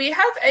 so we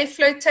have a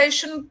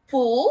flotation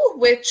pool,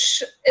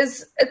 which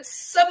it's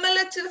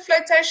similar to the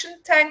flotation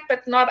tank,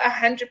 but not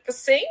 100%.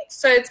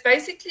 So it's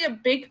basically a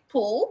big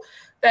pool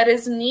that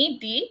is knee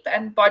deep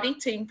and body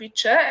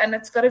temperature, and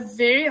it's got a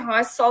very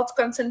high salt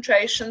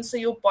concentration, so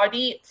your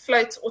body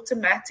floats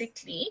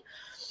automatically.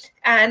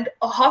 And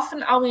a half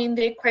an hour in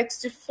there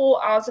equates to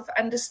 4 hours of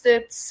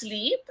undisturbed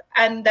sleep,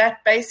 and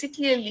that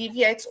basically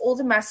alleviates all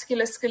the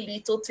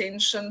musculoskeletal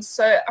tension.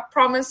 So I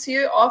promise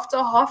you, after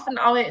half an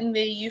hour in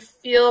there, you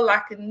feel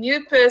like a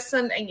new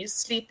person and you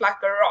sleep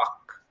like a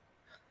rock.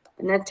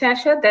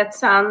 Natasha, that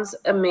sounds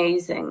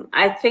amazing.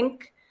 I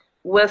think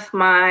with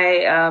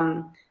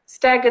my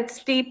staggered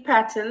sleep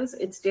patterns,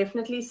 it's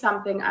definitely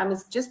something. I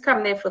must just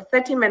come there for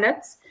 30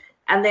 minutes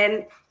and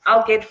then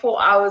I'll get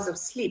 4 hours of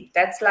sleep.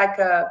 That's like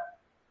a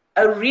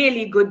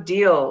really good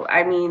deal.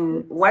 I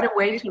mean, what a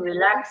way to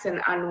relax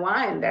and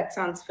unwind. That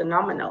sounds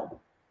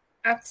phenomenal.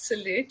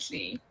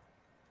 Absolutely.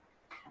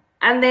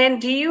 And then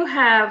do you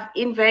have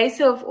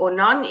invasive or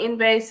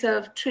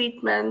non-invasive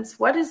treatments?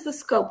 What is the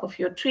scope of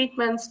your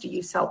treatments? Do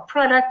you sell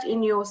product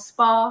in your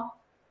spa?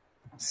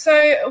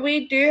 So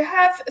we do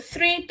have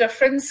 3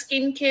 different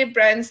skincare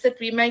brands that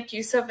we make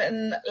use of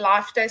in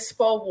Lifeday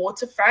Spa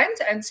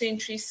Waterfront and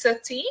Century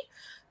City.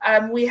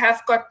 We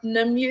have got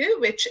Nimue,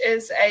 which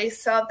is a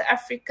South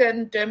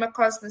African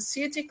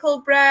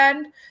dermocosmeceutical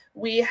brand.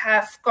 We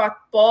have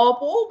got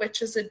Barbour,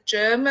 which is a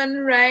German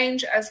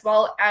range, as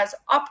well as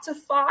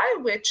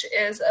Optify, which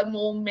is a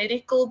more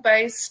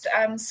medical-based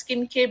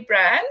skincare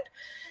brand.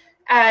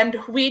 And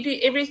we do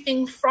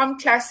everything from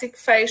classic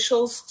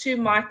facials to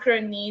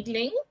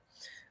microneedling.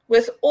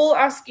 With all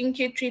our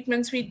skincare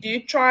treatments, we do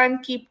try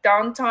and keep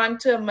downtime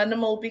to a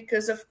minimal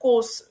because, of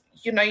course,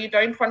 you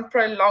don't want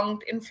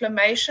prolonged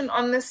inflammation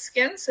on the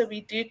skin. So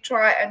we do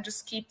try and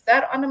just keep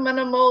that on a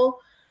minimal.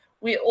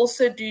 We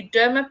also do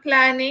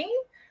dermaplaning,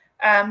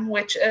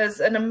 which is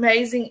an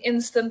amazing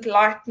instant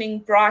lightening,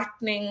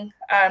 brightening,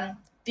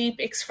 deep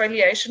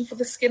exfoliation for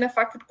the skin, if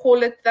I could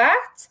call it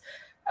that.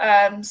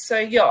 So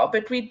yeah,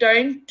 but we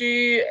don't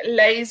do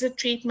laser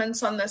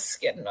treatments on the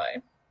skin, no.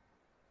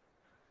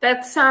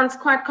 That sounds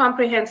quite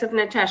comprehensive,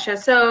 Natasha.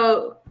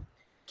 So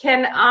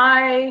can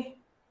I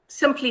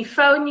simply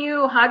phone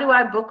you? How do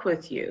I book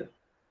with you?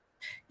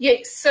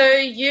 Yes, so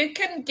you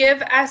can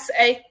give us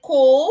a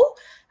call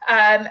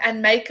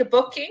and make a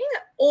booking,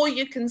 or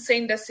you can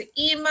send us an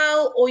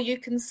email, or you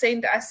can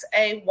send us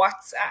a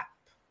WhatsApp.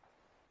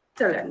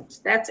 Excellent.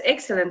 That's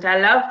excellent.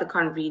 I love the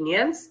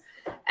convenience.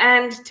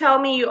 And tell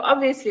me, you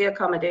obviously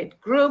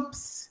accommodate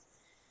groups,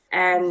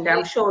 and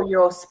I'm sure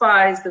your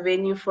spa is the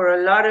venue for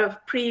a lot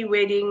of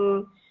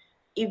pre-wedding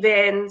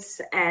events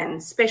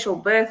and special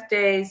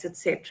birthdays,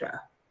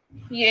 etc.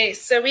 Yes,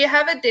 so we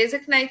have a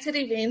designated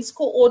events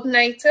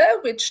coordinator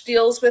which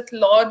deals with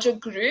larger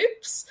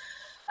groups,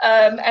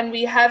 and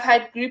we have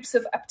had groups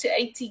of up to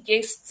 80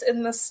 guests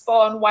in the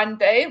spa on one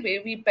day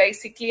where we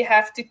basically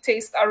have to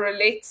test our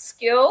roulette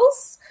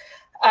skills.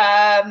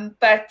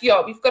 But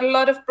yeah, we've got a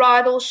lot of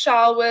bridal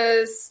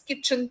showers,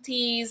 kitchen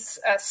teas,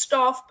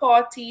 staff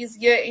parties,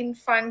 year-end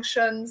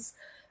functions,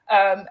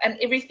 and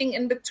everything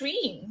in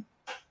between.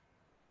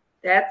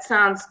 That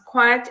sounds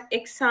quite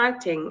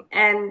exciting.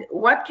 And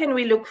what can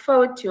we look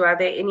forward to? Are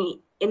there any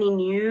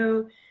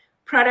new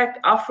product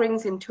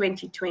offerings in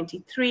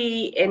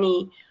 2023?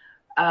 Any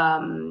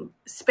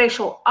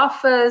special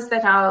offers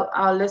that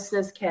our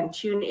listeners can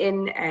tune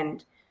in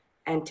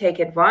and take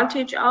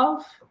advantage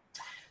of?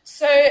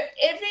 So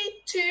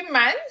every 2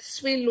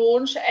 months, we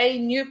launch a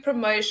new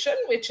promotion,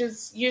 which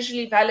is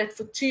usually valid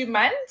for 2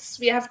 months.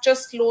 We have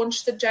just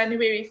launched the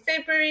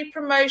January-February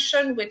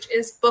promotion, which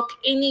is book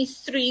any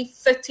 3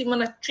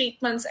 30-minute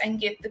treatments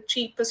and get the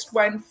cheapest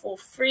one for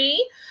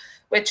free,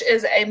 which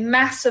is a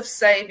massive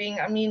saving.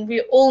 I mean,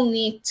 we all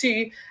need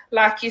to,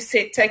 like you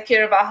said, take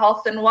care of our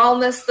health and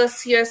wellness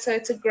this year. So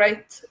it's a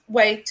great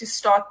way to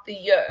start the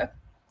year.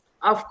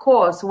 Of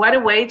course. What a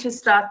way to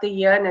start the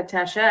year,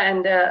 Natasha,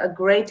 and a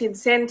great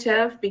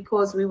incentive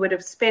because we would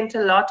have spent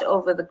a lot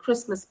over the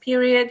Christmas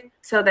period.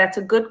 So that's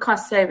a good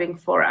cost saving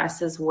for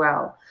us as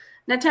well.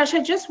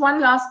 Natasha, just one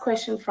last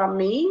question from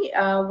me.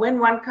 When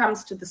one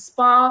comes to the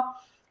spa,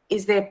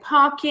 is there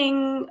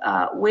parking?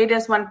 Where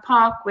does one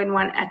park when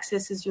one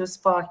accesses your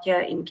spa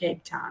here in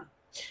Cape Town?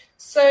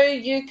 So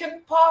you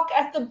can park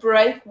at the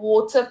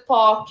Breakwater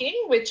parking,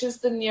 which is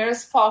the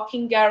nearest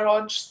parking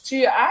garage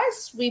to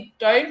us. We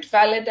don't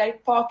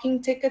validate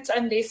parking tickets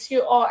unless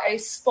you are a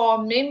spa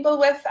member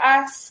with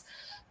us.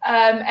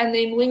 And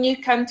then when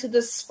you come to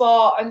the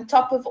spa, on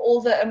top of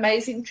all the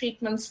amazing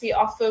treatments we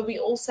offer, we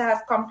also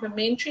have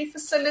complimentary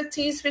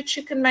facilities which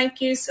you can make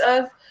use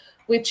of,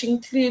 which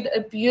include a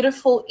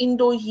beautiful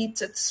indoor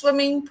heated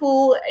swimming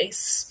pool, a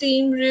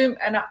steam room,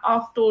 and an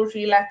outdoor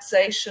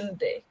relaxation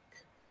deck.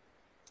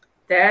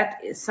 That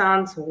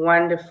sounds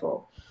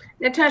wonderful.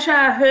 Natasha,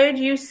 I heard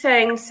you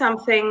saying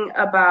something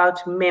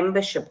about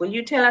membership. Will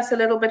you tell us a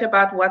little bit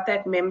about what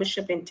that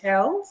membership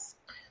entails?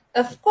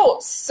 Of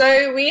course.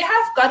 So we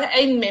have got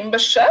a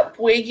membership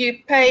where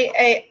you pay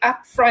a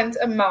upfront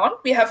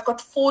amount. We have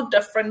got 4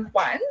 different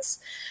ones.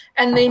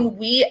 And then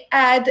we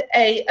add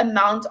a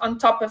amount on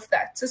top of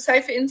that. So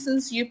say, for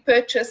instance, you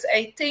purchase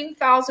a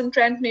 10,000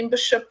 Rand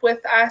membership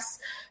with us.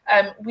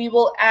 We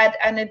will add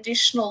an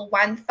additional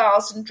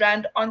 1,000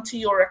 Rand onto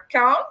your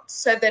account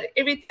so that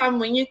every time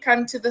when you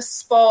come to the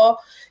spa,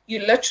 you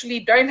literally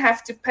don't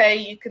have to pay.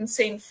 You can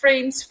send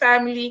friends,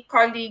 family,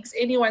 colleagues,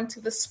 anyone to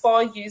the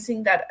spa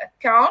using that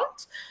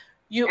account.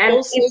 And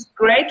it's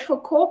great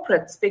for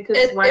corporates because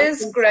it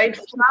is great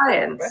for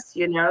clients,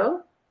 you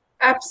know.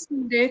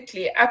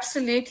 Absolutely,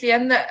 absolutely.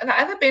 And the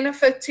other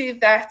benefit to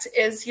that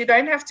is you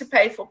don't have to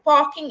pay for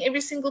parking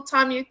every single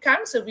time you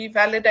come. So we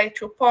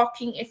validate your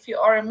parking if you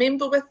are a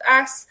member with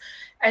us.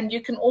 And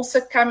you can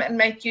also come and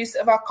make use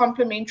of our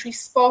complimentary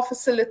spa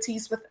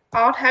facilities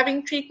without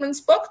having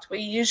treatments booked, where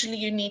usually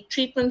you need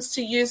treatments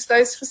to use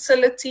those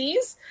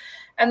facilities.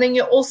 And then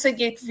you also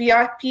get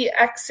VIP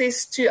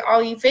access to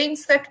our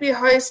events that we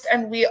host.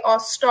 And we are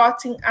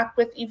starting up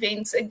with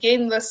events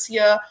again this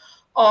year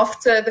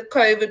after the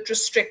COVID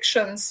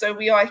restrictions. So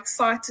we are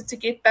excited to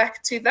get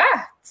back to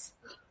that.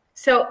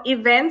 So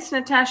events,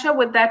 Natasha,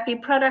 would that be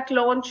product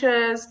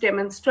launches,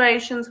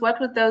 demonstrations?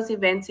 What would those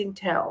events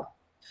entail?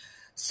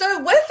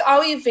 So with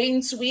our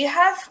events, we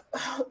have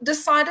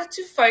decided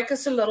to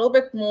focus a little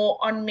bit more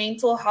on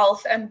mental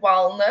health and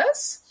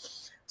wellness.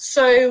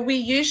 So we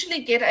usually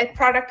get a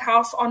product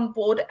house on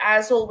board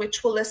as well,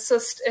 which will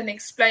assist in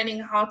explaining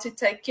how to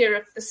take care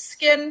of the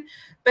skin.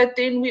 But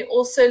then we're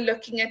also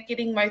looking at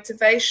getting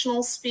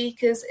motivational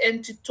speakers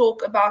in to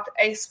talk about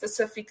a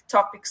specific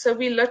topic. So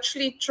we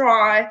literally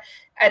try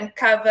and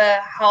cover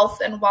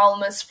health and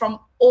wellness from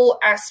all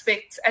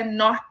aspects and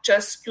not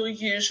just your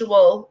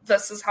usual,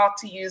 this is how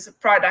to use a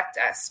product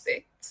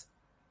aspect.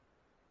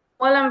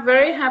 Well, I'm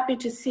very happy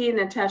to see,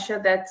 Natasha,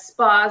 that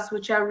spas,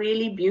 which are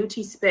really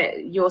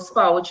your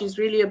spa, which is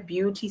really a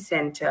beauty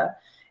center,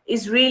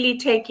 is really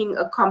taking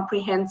a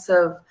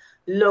comprehensive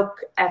look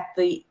at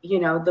the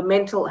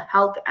mental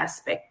health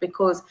aspect,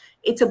 because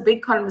it's a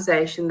big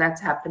conversation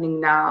that's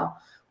happening now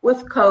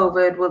with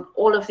COVID, with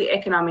all of the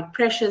economic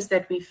pressures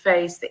that we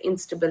face, the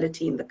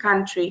instability in the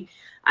country.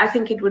 I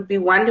think it would be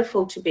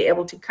wonderful to be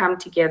able to come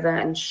together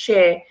and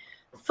share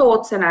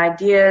thoughts and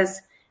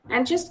ideas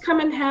and just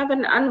come and have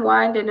an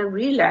unwind and a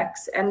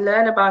relax and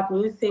learn about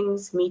new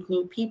things, meet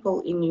new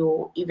people in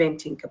your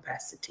eventing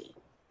capacity.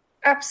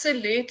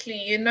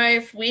 Absolutely.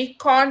 If we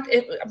can't,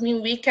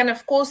 we can,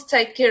 of course,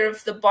 take care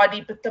of the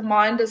body, but the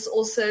mind is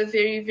also a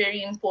very,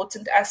 very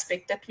important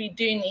aspect that we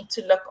do need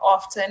to look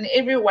after, and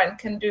everyone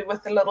can do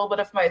with a little bit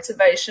of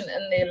motivation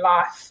in their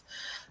life.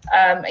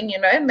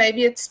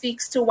 Maybe it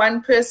speaks to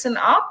one person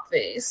out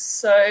there.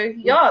 So,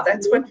 yeah,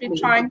 that's what we're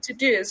trying to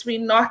do, is we're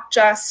not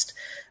just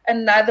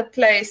another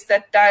place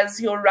that does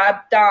your rub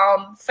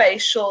down,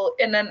 facial,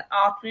 in and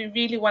out. We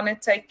really want to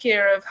take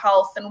care of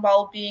health and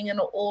well-being in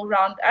an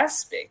all-round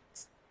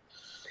aspect.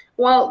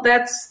 Well,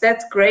 that's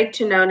great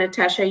to know,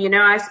 Natasha.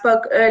 I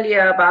spoke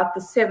earlier about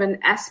the 7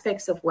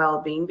 aspects of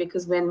well-being,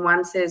 because when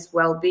one says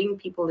well-being,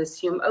 people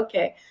assume,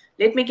 okay,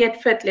 let me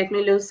get fit, let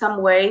me lose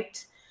some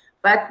weight.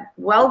 But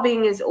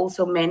well-being is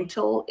also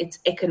mental, it's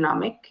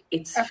economic,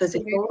 it's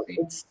physical,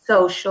 it's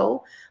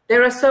social.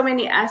 There are so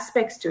many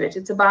aspects to it.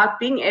 It's about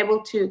being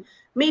able to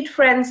meet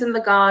friends in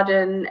the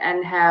garden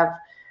and have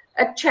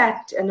a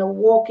chat and a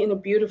walk in a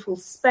beautiful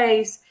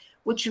space,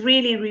 which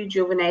really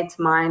rejuvenates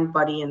mind,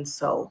 body, and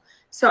soul.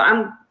 So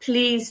I'm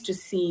pleased to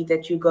see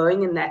that you're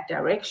going in that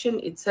direction.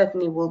 It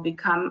certainly will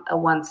become a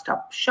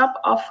one-stop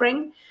shop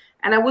offering.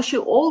 And I wish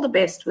you all the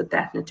best with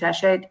that,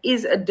 Natasha. It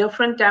is a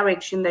different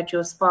direction that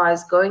your spa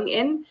is going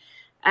in,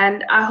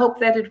 and I hope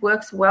that it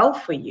works well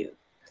for you.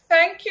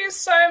 Thank you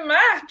so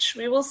much.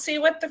 We will see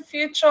what the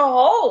future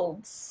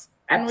holds.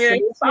 And we're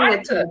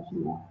excited.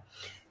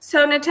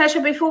 So,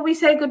 Natasha, before we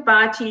say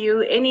goodbye to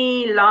you,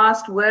 any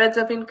last words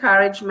of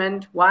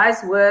encouragement,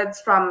 wise words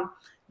from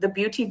the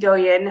beauty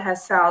doyenne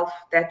herself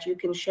that you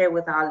can share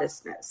with our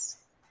listeners?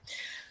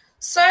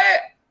 So,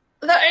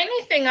 the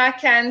only thing I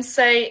can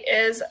say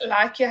is,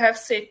 like you have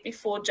said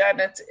before,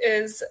 Janet,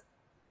 is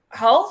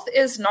health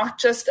is not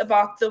just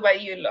about the way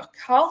you look.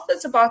 Health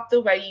is about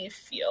the way you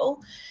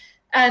feel.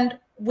 And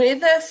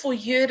whether for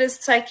you it is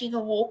taking a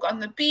walk on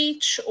the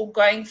beach or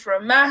going for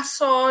a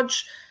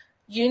massage,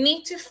 you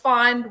need to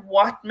find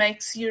what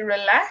makes you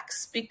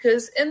relax,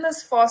 because in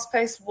this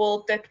fast-paced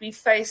world that we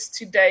face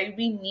today,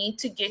 we need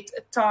to get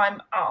a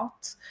time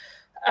out.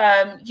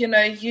 You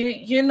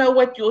know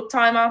what your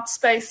time out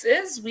space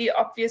is. We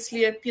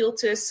obviously appeal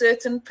to a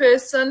certain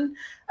person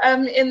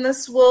in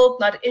this world.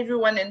 Not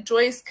everyone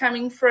enjoys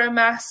coming for a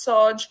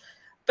massage.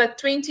 But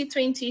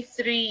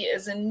 2023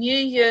 is a new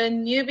year,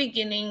 new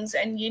beginnings,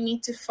 and you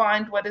need to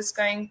find what is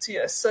going to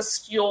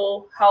assist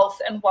your health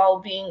and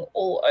well-being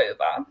all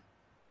over.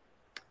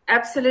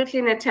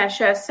 Absolutely,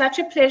 Natasha. Such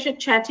a pleasure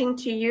chatting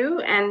to you,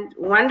 and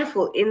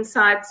wonderful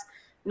insights.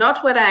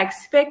 Not what I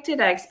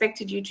expected. I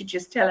expected you to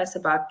just tell us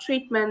about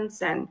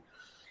treatments and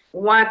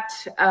what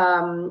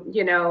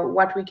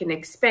we can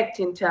expect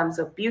in terms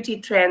of beauty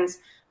trends.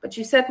 But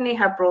you certainly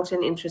have brought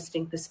an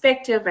interesting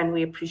perspective, and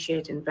we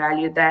appreciate and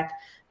value that.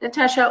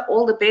 Natasha,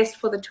 all the best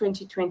for the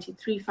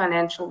 2023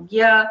 financial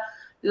year.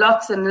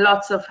 Lots and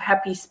lots of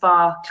happy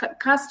spa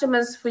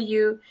customers for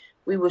you.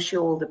 We wish you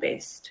all the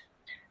best.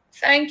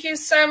 Thank you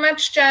so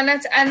much,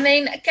 Janet. And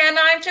then can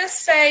I just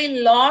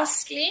say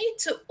lastly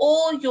to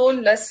all your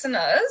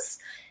listeners,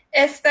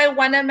 if they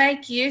want to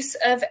make use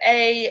of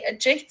a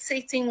Jet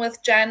Setting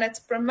with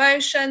Janet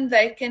promotion,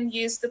 they can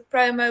use the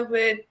promo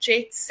word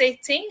Jet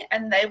Setting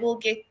and they will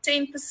get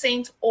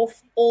 10%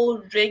 off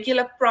all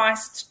regular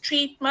priced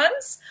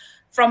treatments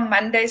from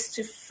Mondays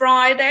to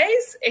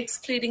Fridays,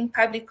 excluding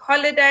public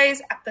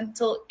holidays up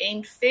until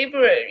end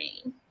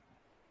February.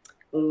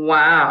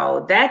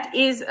 Wow, that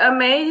is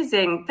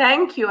amazing.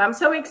 Thank you. I'm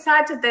so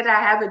excited that I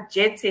have a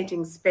Jet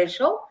Setting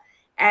special,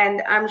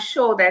 and I'm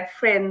sure that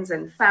friends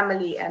and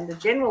family and the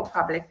general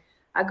public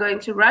are going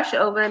to rush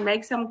over and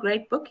make some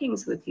great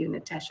bookings with you,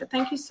 Natasha.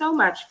 Thank you so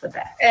much for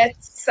that.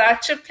 It's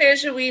such a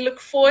pleasure. We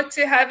look forward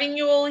to having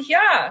you all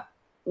here.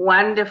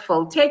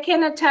 Wonderful. Take care,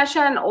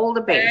 Natasha, and all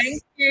the best.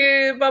 Thank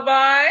you.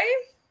 Bye-bye.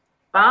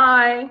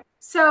 Bye.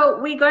 So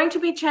we're going to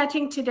be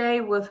chatting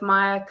today with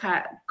Maya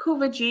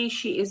Kuvaji.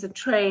 She is a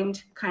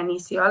trained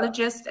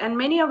kinesiologist, and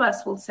many of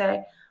us will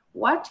say,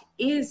 what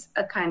is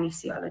a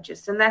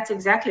kinesiologist? And that's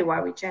exactly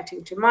why we're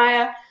chatting to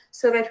Maya,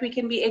 so that we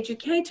can be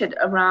educated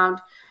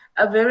around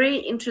a very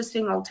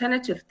interesting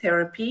alternative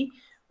therapy,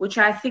 which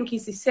I think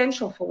is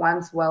essential for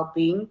one's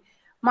well-being.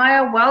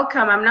 Maya,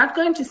 welcome. I'm not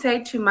going to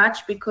say too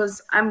much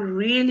because I'm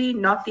really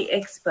not the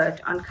expert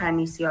on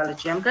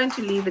kinesiology. I'm going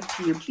to leave it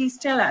to you. Please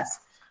tell us,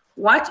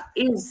 what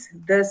is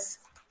this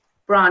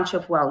branch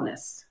of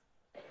wellness?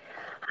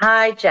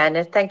 Hi,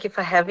 Janet. Thank you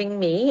for having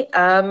me.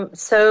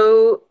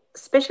 So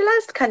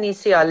specialized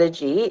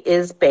kinesiology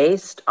is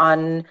based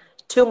on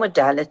two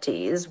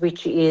modalities,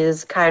 which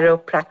is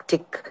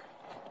chiropractic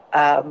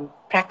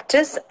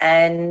practice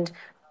and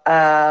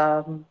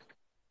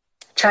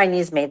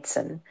Chinese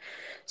medicine.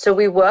 So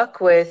we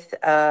work with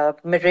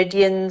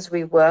meridians,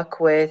 we work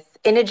with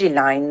energy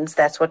lines,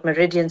 that's what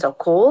meridians are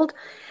called,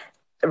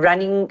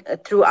 running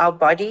through our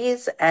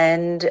bodies.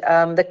 And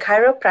the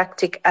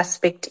chiropractic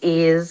aspect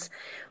is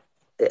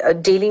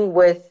dealing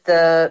with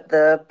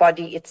the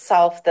body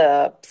itself,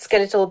 the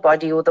skeletal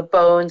body or the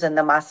bones and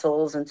the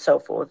muscles and so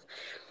forth.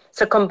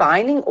 So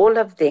combining all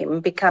of them,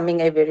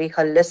 becoming a very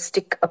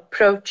holistic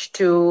approach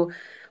to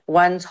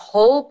one's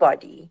whole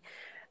body,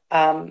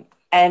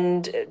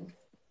 and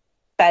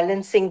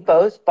balancing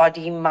both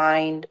body,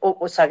 mind,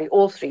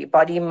 all three,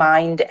 body,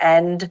 mind,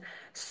 and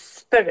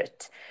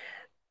spirit,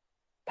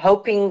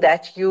 hoping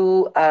that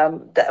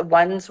that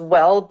one's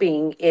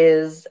well-being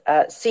is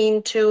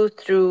seen to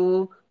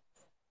through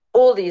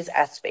all these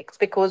aspects,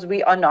 because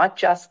we are not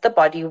just the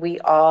body, we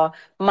are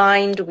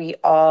mind, we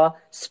are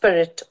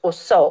spirit or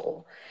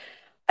soul.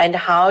 And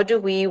how do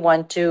we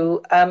want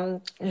to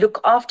look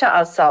after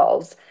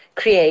ourselves,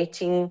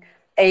 creating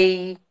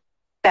a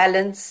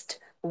balanced,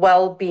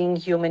 well-being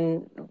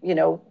human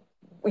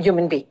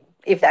being,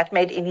 if that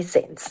made any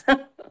sense.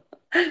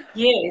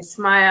 Yes,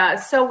 Maya.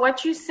 So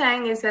what you're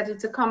saying is that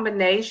it's a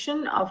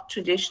combination of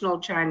traditional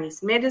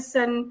Chinese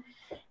medicine,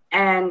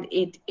 and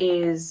it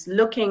is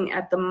looking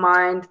at the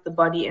mind, the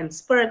body, and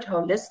spirit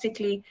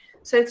holistically.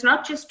 So it's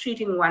not just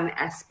treating one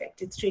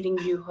aspect, it's treating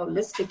you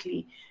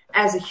holistically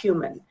as a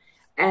human.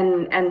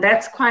 And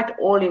that's quite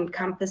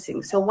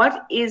all-encompassing. So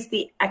what is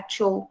the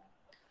actual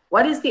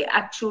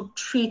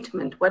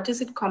treatment? What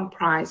does it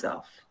comprise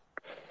of?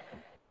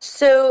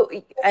 So,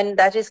 and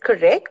that is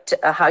correct,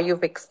 how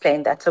you've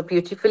explained that so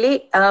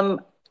beautifully.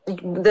 What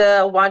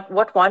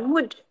one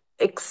would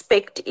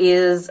expect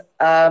is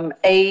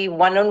a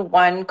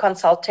one-on-one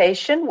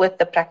consultation with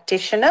the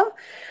practitioner,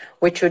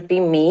 which would be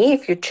me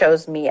if you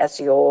chose me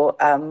as your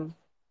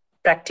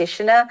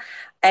practitioner.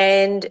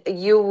 And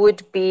you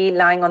would be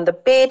lying on the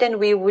bed, and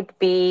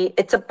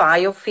it's a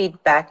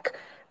biofeedback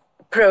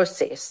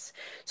process.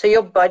 So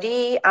your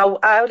body,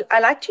 I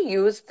like to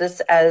use this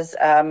as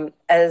an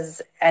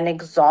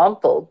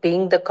example,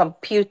 being the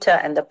computer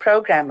and the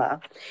programmer.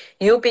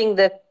 You being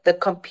the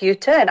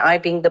computer and I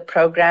being the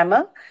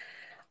programmer.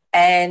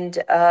 And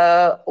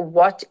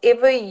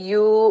whatever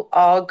you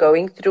are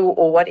going through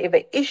or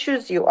whatever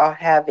issues you are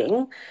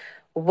having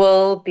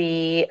will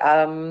be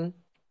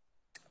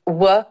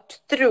worked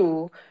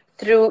through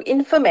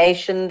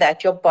information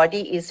that your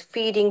body is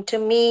feeding to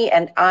me,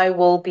 and I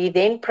will be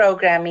then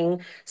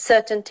programming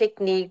certain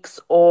techniques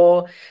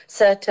or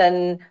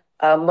certain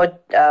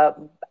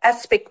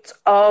aspects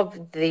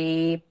of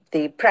the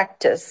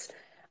practice,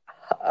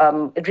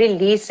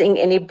 releasing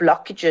any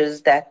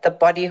blockages that the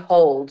body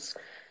holds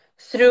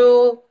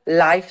through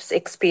life's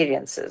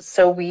experiences.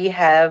 So we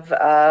have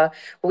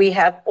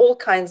all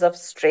kinds of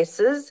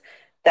stresses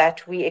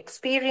that we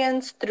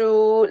experience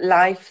through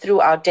life, through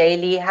our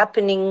daily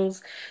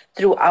happenings,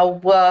 through our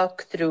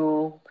work,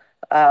 through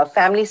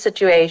family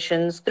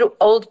situations, through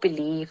old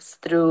beliefs,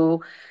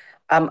 through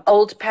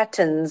old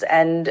patterns.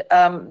 And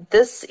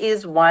this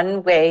is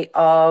one way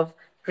of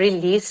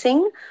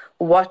releasing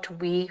what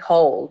we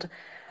hold.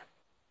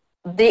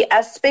 The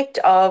aspect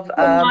of...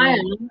 Maya,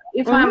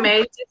 if I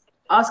may just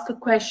ask a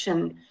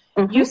question.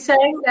 You're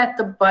saying that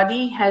the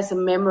body has a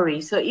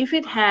memory. So if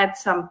it had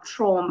some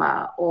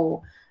trauma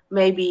or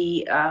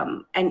maybe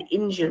an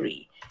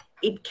injury,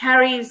 it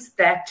carries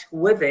that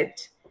with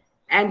it,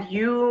 and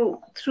you,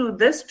 through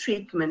this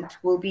treatment,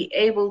 will be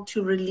able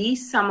to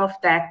release some of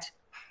that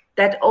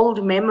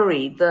old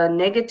memory, the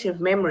negative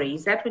memory.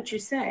 Is that what you're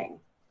saying?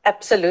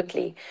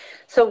 Absolutely.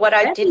 So what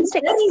I didn't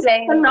explain... That is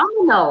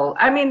phenomenal.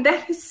 I mean,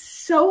 that is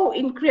so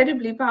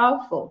incredibly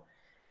powerful,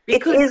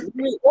 because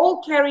we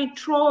all carry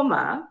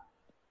trauma.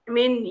 I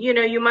mean,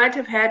 you might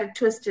have had a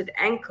twisted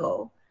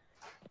ankle,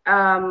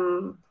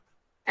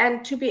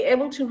 and to be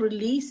able to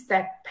release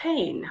that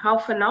pain, how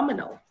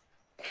phenomenal.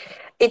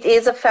 It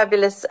is a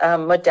fabulous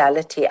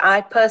modality.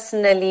 I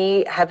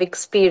personally have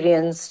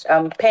experienced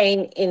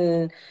pain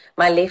in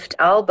my left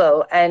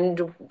elbow,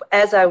 and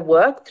as I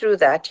worked through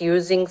that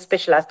using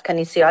specialized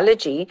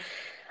kinesiology,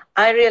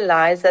 I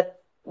realized that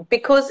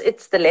because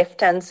it's the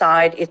left-hand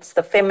side, it's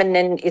the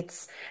feminine,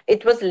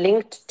 it was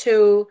linked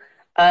to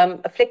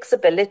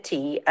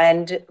flexibility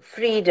and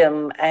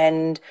freedom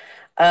and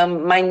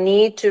my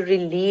need to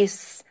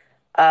release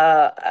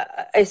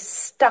a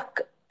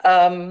stuck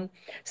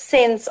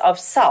sense of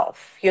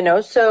self,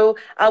 So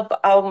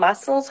our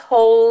muscles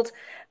hold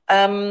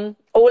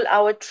all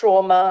our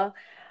trauma,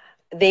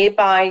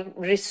 thereby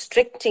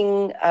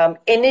restricting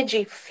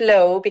energy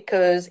flow,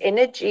 because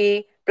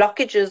energy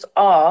blockages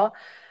are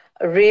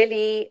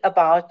really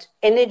about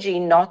energy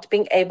not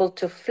being able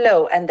to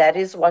flow, and that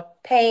is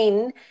what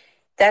pain,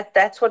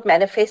 that's what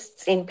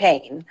manifests in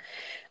pain.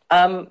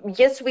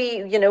 Yes,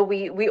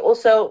 we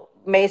also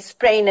may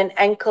sprain an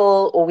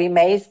ankle, or we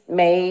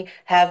may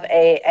have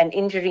an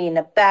injury in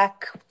a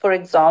back, for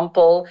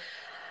example.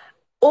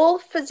 All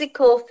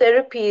physical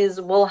therapies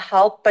will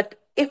help, but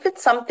if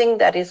it's something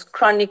that is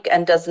chronic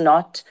and does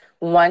not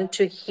want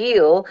to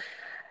heal,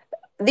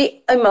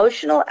 the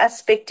emotional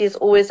aspect is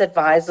always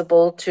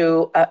advisable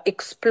to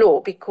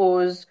explore,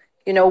 because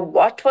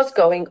what was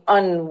going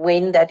on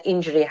when that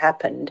injury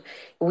happened.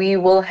 We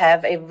will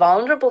have a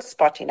vulnerable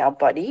spot in our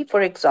body,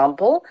 for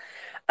example,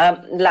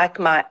 like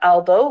my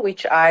elbow,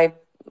 which I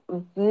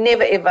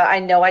never ever, I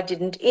know I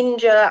didn't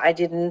injure, I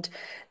didn't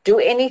do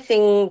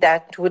anything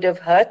that would have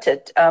hurt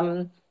it.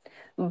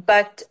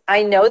 But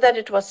I know that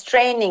it was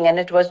straining, and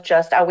it was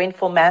just, I went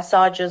for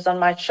massages on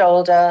my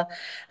shoulder.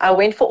 I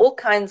went for all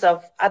kinds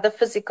of other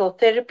physical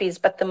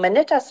therapies. But the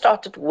minute I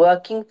started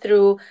working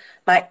through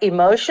my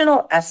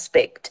emotional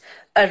aspect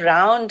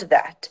around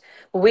that,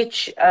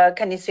 which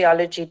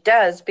kinesiology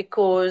does,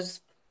 because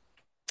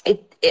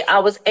I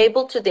was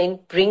able to then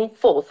bring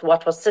forth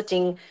what was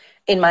sitting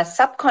in my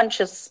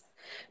subconscious,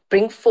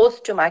 bring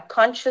forth to my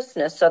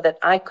consciousness, so that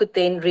I could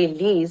then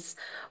release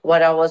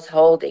what I was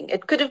holding.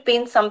 It could have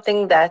been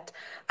something that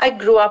I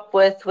grew up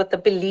with the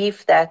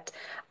belief that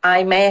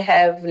I may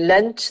have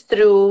learnt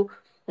through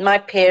my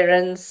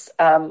parents,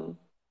 and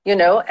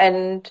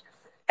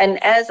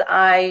as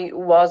I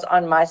was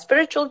on my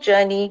spiritual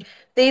journey,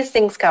 these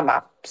things come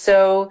up.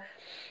 So,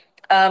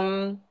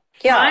 yeah.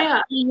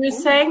 Maya, you're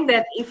saying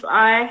that if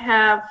I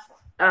have,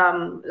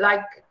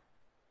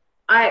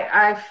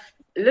 I've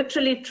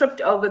literally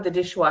tripped over the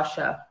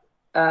dishwasher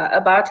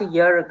about a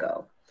year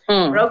ago,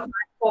 broke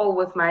my fall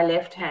with my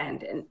left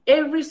hand, and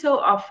every so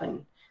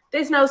often,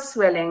 there's no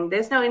swelling,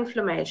 there's no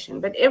inflammation,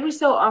 but every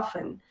so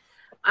often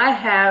I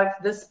have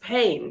this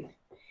pain,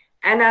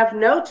 and I've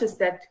noticed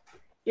that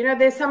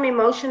there's some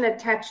emotion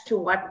attached to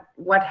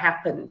what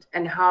happened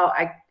and how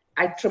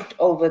I tripped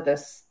over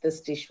this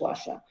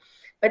dishwasher.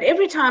 But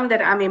every time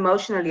that I'm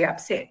emotionally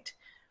upset,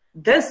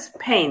 this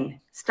pain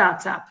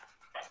starts up.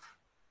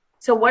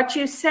 So what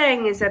you're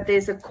saying is that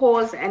there's a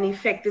cause and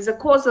effect. There's a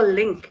causal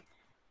link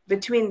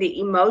between the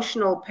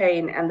emotional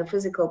pain and the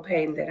physical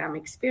pain that I'm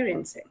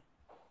experiencing.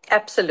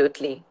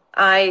 Absolutely.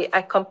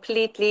 I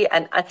completely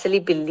and utterly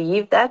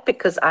believe that,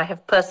 because I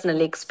have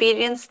personally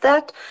experienced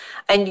that.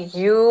 And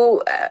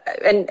you,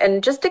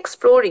 and just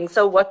exploring.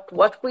 So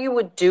what we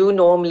would do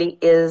normally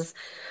is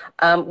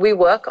we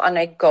work on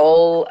a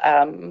goal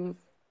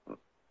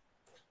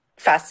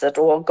facet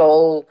or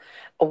goal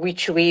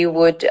which we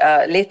would,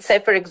 let's say,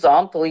 for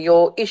example,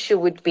 your issue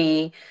would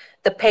be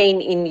the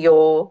pain in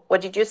your,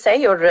 what did you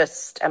say, your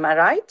wrist? Am I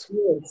right?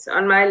 Yes,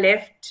 on my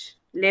left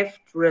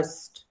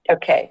wrist.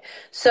 Okay.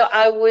 So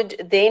I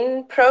would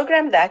then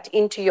program that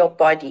into your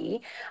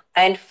body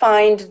and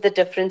find the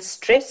different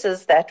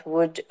stresses that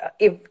would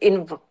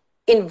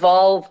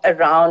involve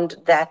around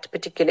that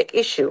particular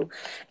issue.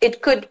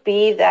 It could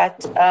be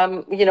that,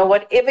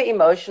 whatever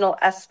emotional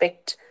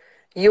aspect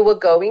you were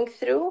going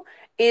through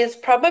is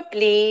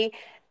probably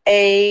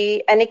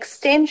an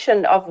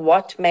extension of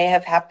what may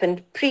have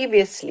happened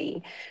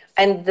previously.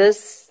 And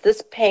this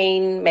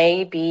pain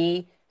may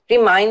be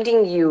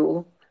reminding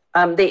you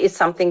there is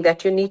something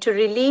that you need to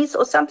release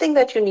or something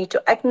that you need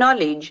to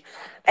acknowledge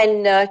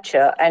and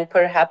nurture and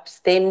perhaps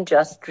then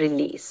just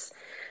release.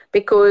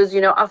 Because,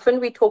 often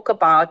we talk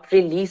about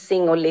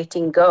releasing or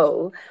letting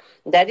go.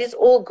 That is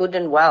all good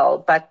and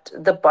well, but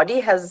the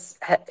body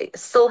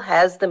still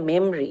has the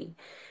memory.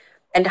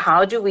 And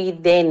how do we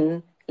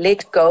then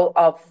let go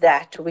of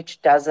that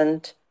which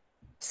doesn't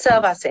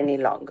serve us any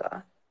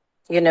longer?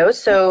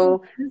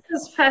 So this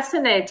is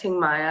fascinating,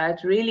 Maya.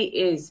 It really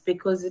is,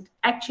 because it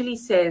actually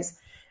says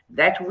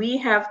that we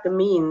have the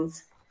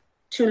means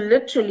to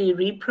literally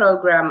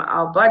reprogram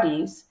our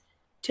bodies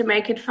to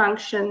make it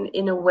function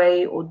in a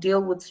way or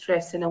deal with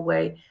stress in a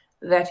way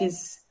that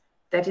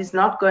is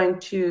not going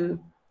to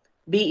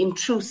be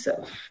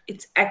intrusive.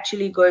 It's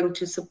actually going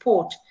to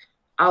support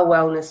our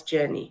wellness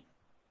journey.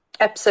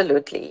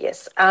 Absolutely,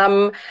 yes.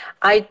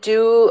 I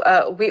do.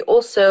 We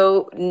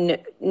also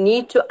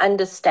need to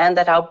understand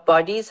that our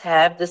bodies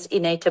have this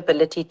innate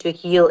ability to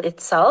heal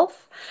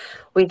itself.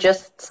 We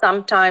just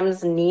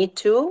sometimes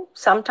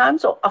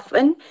or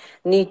often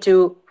need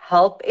to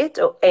help it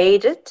or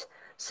aid it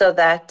so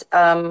that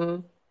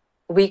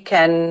we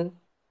can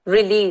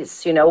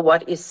release,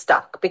 what is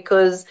stuck.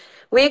 Because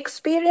we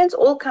experience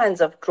all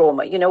kinds of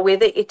trauma,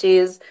 whether it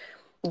is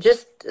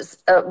just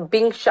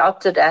being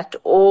shouted at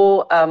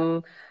or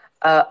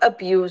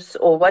abuse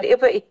or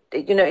whatever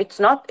it's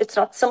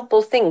not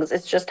simple things.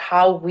 It's just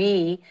how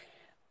we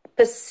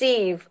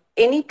perceive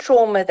any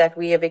trauma that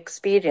we have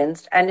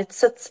experienced, and it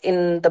sits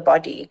in the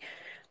body.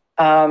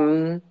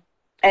 And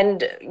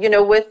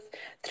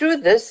through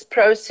this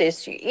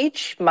process,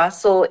 each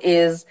muscle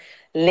is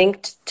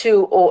linked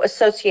to or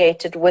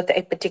associated with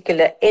a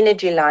particular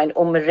energy line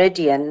or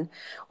meridian,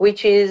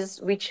 which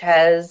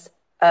has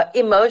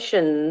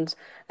emotions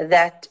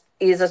that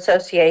is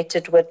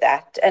associated with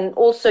that. And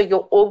also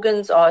your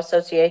organs are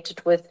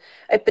associated with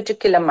a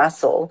particular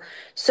muscle.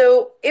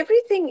 So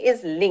everything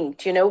is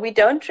linked. We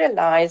don't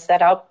realize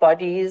that our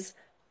bodies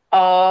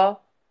are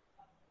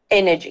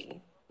energy,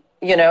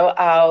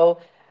 our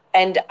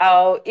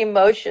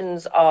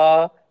emotions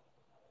are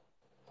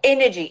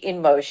energy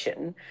in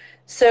motion.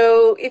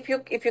 So if you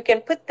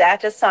can put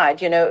that aside,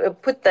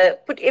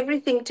 put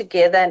everything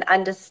together and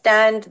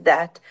understand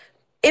that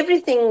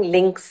everything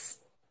links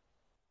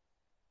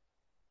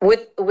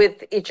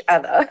with each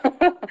other.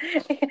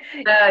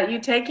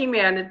 You're taking me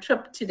on a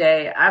trip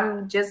today.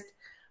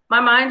 My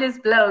mind is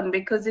blown,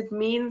 because it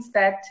means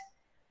that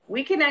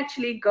we can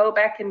actually go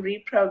back and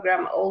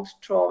reprogram old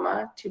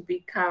trauma to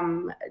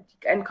become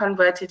and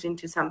convert it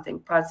into something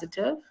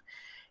positive.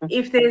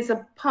 If there's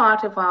a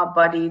part of our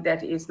body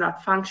that is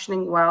not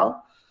functioning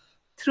well,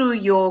 through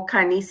your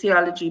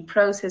kinesiology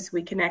process,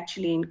 we can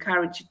actually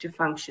encourage it to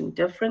function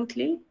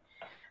differently.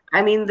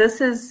 I mean,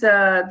 this is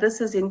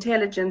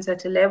intelligence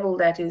at a level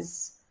that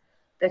is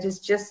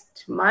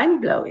just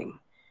mind blowing.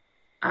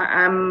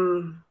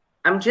 I'm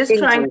just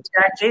trying to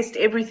digest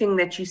everything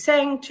that you're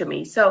saying to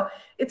me. So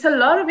it's a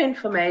lot of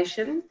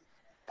information.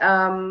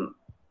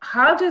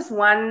 How does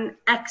one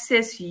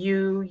access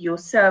your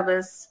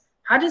service?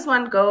 How does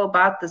one go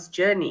about this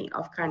journey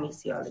of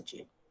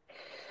kinesiology?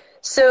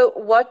 So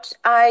what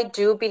I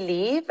do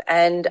believe,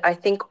 and I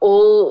think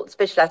all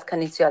specialized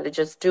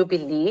kinesiologists do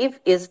believe,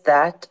 is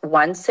that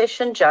one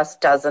session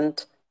just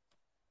doesn't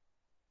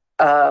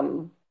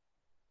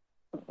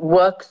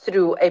work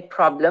through a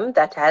problem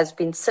that has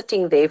been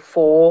sitting there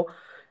for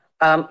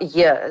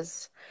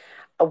years.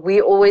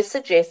 We always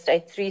suggest a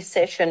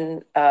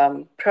 3-session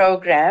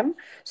program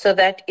so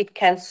that it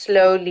can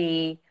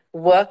slowly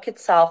work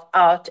itself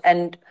out,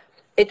 and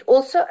it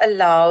also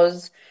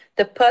allows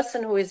the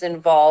person who is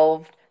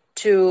involved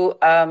to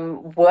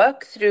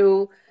work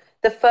through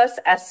the first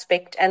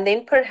aspect, and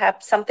then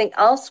perhaps something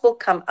else will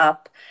come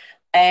up,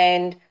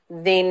 and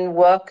then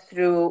work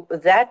through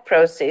that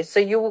process. So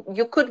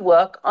you could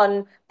work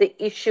on the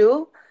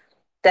issue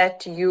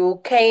that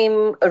you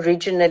came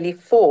originally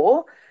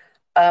for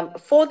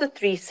the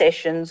 3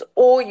 sessions,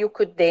 or you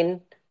could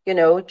then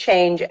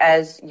change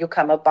as you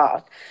come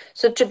about.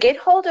 So to get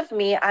hold of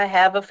me, I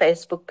have a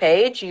Facebook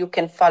page. You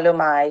can follow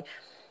my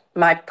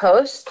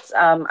posts.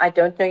 I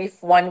don't know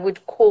if one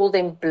would call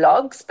them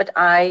blogs, but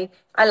I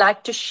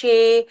like to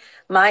share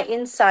my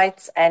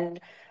insights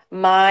and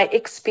my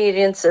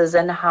experiences,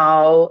 and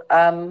how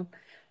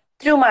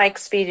through my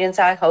experience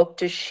I hope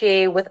to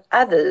share with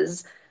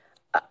others,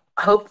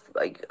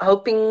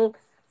 hoping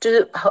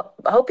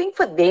hoping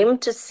for them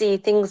to see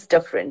things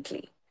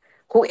differently,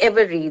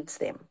 whoever reads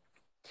them.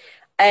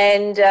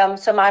 And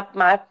so my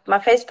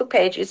Facebook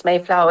page is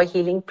Mayflower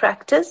Healing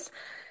Practice.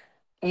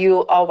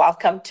 You are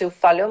welcome to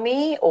follow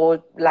me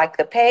or like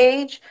the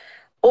page,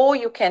 or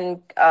you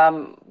can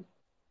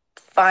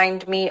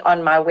find me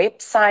on my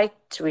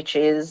website, which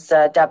is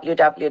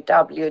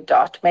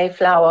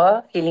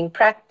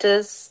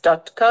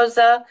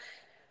www.mayflowerhealingpractice.coza,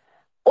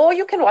 or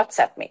you can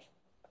WhatsApp me.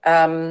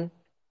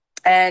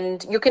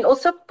 And you can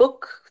also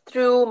book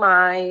through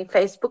my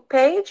Facebook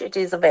page. It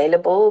is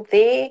available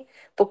there,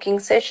 booking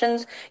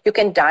sessions. You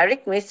can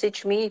direct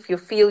message me if you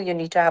feel you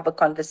need to have a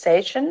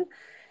conversation.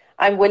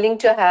 I'm willing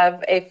to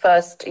have a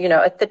first, a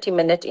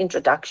 30-minute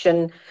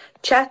introduction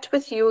chat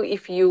with you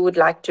if you would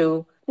like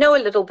to know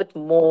a little bit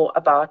more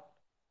about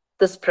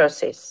this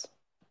process.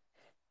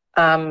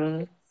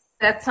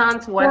 That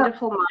sounds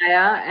wonderful,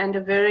 Maya, and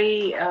a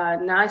very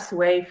nice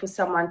way for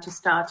someone to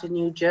start a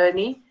new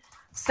journey.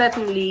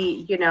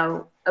 Certainly,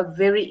 a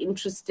very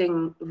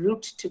interesting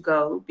route to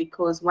go,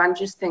 because one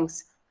just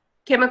thinks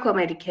chemical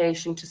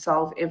medication to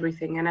solve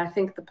everything. And I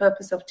think the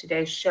purpose of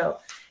today's show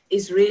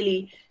is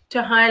really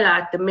to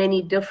highlight the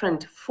many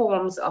different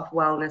forms of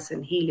wellness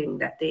and healing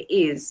that there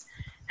is.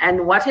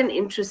 And what an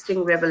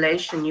interesting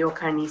revelation your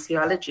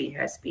kinesiology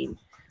has been.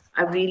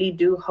 I really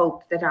do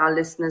hope that our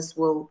listeners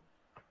will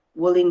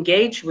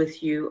engage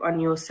with you on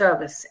your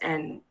service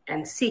and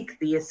seek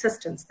the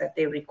assistance that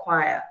they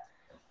require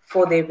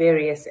for their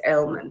various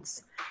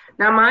ailments.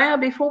 Now, Maya,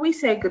 before we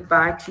say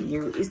goodbye to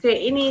you, is there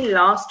any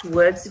last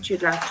words that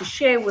you'd like to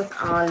share with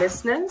our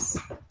listeners?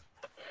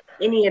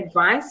 Any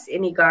advice,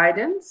 any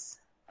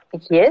guidance?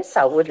 Yes,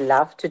 I would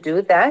love to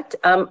do that.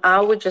 I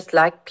would just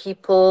like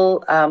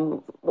people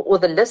or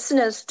the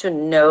listeners to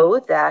know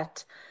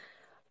that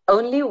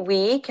only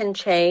we can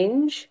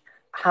change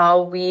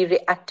how we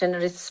react and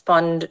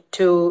respond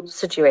to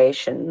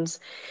situations.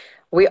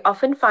 We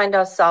often find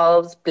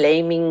ourselves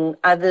blaming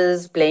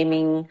others,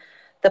 blaming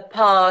the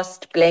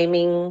past,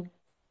 blaming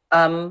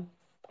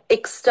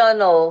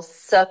external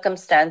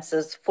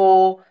circumstances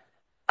for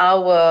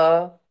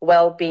our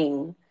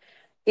well-being.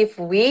 If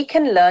we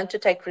can learn to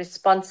take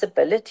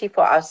responsibility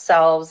for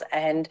ourselves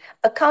and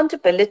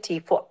accountability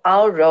for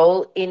our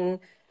role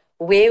in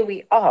where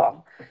we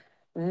are,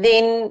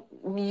 then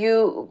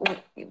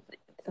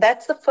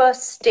that's the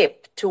first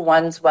step to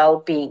one's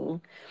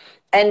well-being.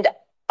 And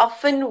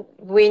often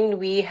when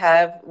we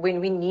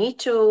need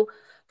to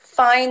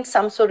find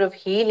some sort of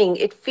healing,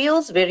 it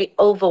feels very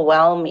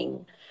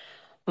overwhelming.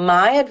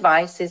 My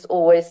advice is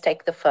always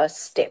take the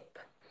first step.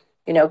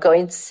 Go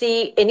and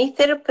see any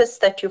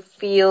therapist that you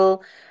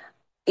feel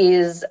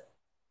is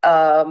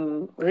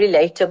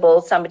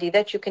relatable, somebody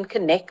that you can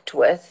connect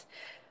with.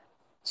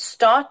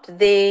 Start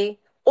there,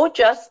 or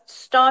just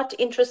start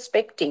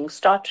introspecting,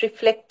 start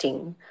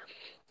reflecting,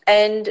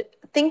 and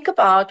think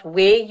about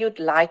where you'd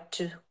like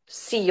to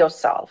see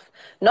yourself.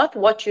 Not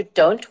what you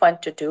don't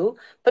want to do,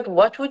 but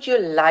what would you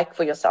like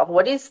for yourself?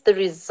 What is the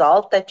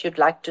result that you'd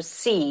like to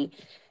see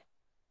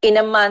in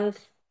a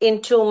month,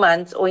 in 2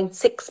 months, or in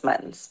 6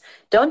 months?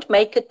 Don't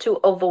make it too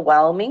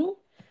overwhelming,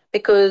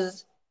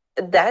 because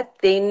that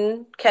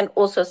then can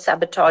also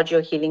sabotage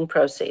your healing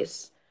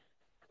process.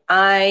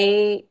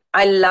 I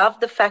love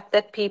the fact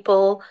that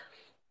people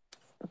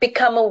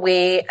become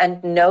aware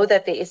and know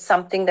that there is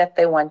something that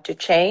they want to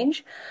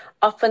change.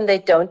 Often they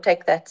don't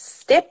take that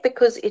step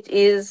because it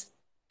is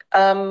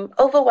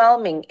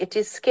overwhelming. It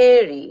is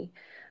scary.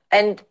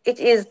 And it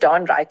is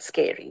downright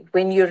scary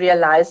when you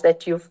realize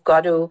that you've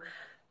got to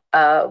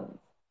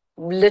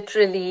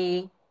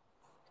literally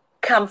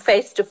come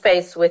face to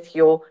face with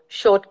your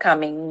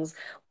shortcomings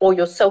or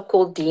your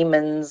so-called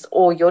demons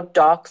or your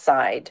dark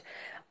side.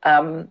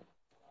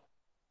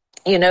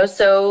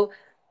 So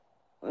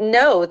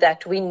know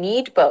that we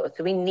need both.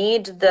 We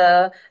need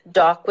the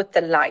dark with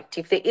the light.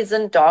 If there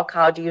isn't dark,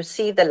 how do you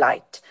see the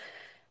light?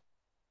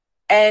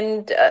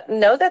 And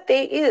know that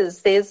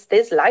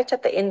there's light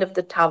at the end of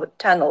the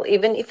tunnel,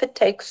 even if it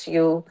takes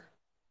you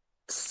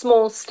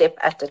small step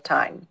at a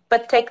time.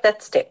 But take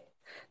that step.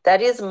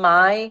 That is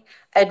my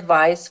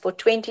advice for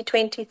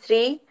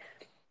 2023.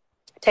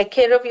 Take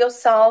care of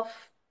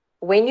yourself.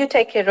 When you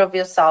take care of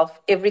yourself,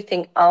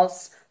 everything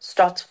else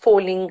starts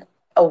falling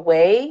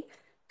away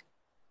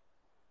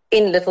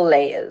in little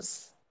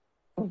layers.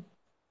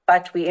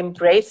 But we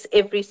embrace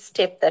every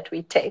step that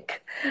we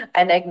take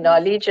and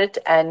acknowledge it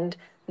and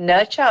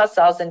nurture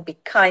ourselves and be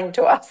kind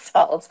to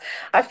ourselves.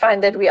 I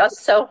find that we are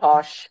so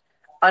harsh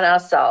on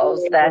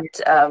ourselves that,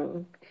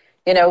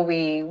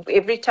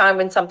 every time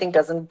when something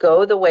doesn't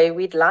go the way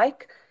we'd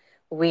like,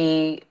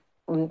 we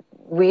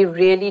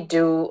really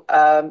do,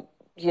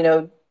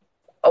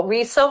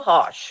 we're so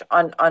harsh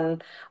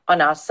on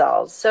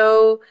ourselves.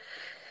 So,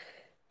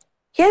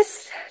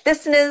 yes,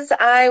 listeners,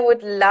 I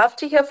would love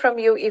to hear from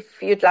you if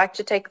you'd like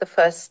to take the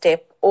first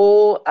step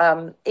or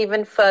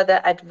even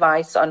further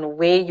advice on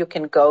where you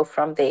can go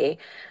from there.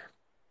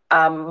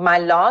 my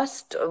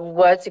last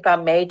words, if I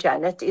may,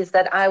 Janet, is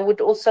that I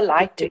would also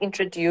like to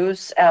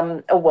introduce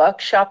a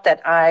workshop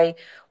that I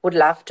would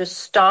love to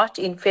start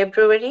in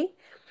February.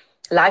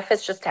 Life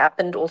has just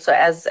happened also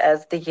as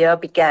the year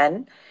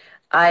began.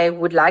 I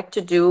would like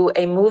to do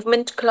a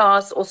movement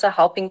class, also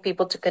helping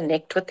people to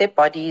connect with their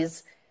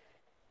bodies,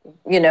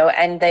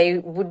 and they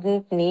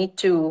wouldn't need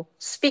to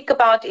speak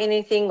about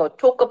anything or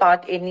talk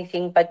about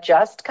anything, but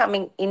just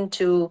coming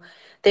into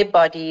their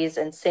bodies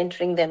and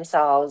centering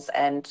themselves.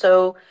 And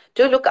so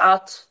do look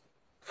out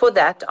for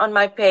that on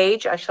my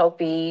page. I shall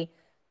be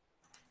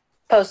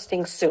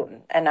posting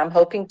soon, and I'm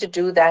hoping to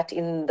do that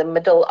in the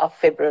middle of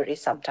February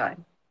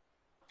sometime.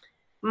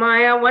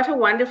 Maya, what a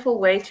wonderful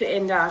way to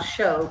end our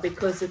show,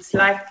 because it's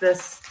like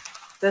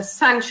the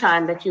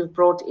sunshine that you've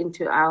brought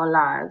into our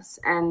lives,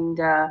 and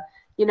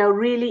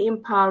really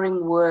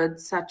empowering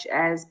words such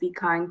as be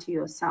kind to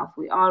yourself.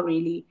 We are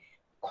really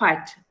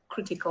quite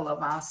critical of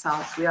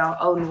ourselves. We are our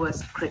own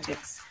worst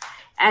critics.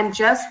 And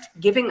just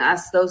giving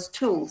us those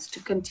tools to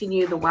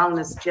continue the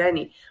wellness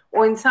journey,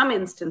 or in some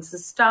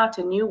instances, start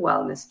a new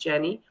wellness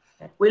journey.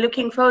 We're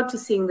looking forward to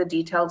seeing the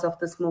details of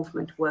this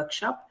movement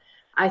workshop.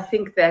 I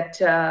think that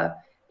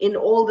in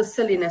all the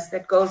silliness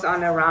that goes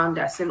on around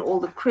us and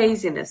all the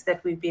craziness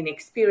that we've been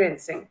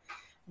experiencing,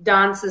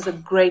 dance is a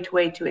great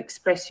way to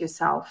express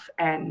yourself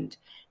and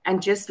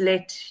just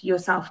let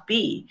yourself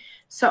be.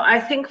 So I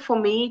think for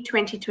me,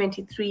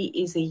 2023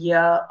 is a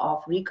year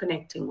of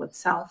reconnecting with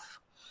self.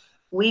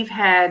 We've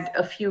had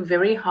a few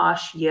very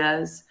harsh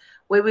years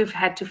where we've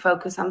had to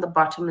focus on the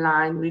bottom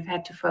line. We've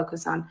had to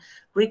focus on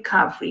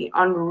recovery,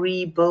 on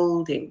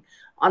rebuilding,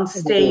 on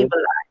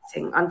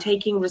stabilizing, on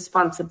taking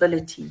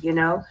responsibility,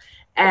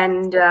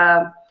 And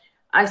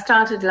I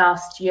started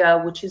last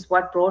year, which is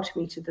what brought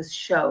me to this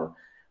show,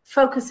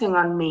 focusing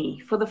on me.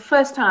 For the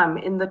first time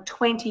in the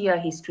 20-year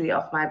history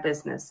of my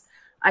business,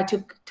 I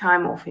took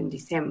time off in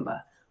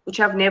December, which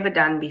I've never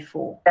done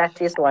before.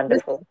 That is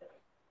wonderful.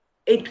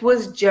 It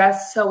was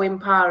just so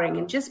empowering,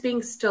 and just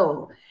being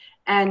still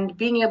and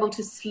being able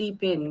to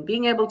sleep in,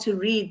 being able to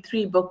read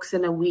 3 books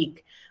in a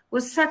week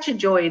was such a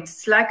joy.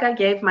 It's like I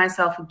gave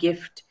myself a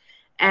gift,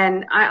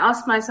 and I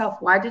asked myself,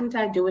 why didn't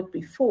I do it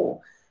before?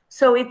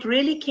 So it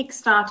really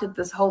kickstarted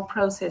this whole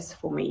process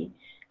for me,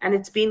 and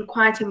it's been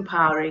quite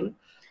empowering.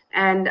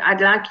 And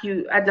I'd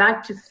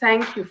like to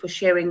thank you for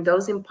sharing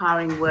those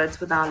empowering words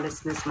with our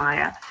listeners,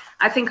 Maya.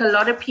 I think a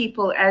lot of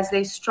people, as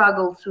they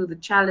struggle through the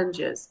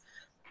challenges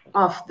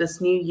of this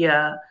new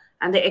year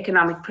and the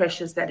economic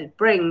pressures that it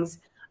brings,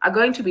 are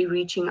going to be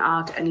reaching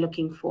out and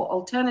looking for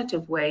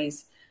alternative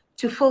ways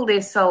to fill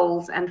their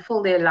souls and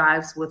fill their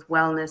lives with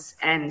wellness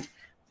and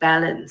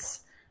balance.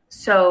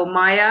 So,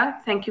 Maya,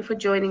 thank you for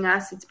joining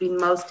us. It's been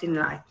most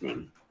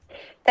enlightening.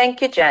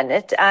 Thank you,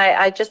 Janet.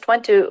 I just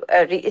want to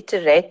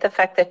reiterate the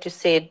fact that you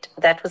said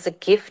that was a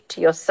gift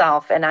to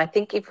yourself. And I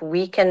think if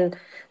we can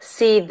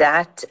see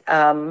that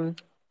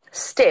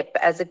step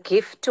as a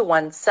gift to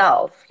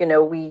oneself,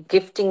 we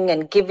gifting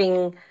and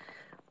giving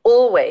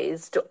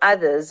always to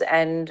others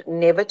and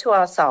never to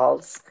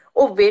ourselves,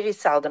 or very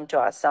seldom to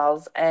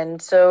ourselves.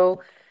 And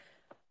so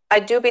I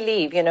do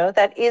believe,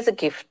 that is a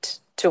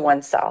gift to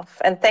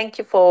oneself. And thank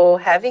you for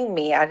having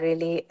me. I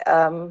really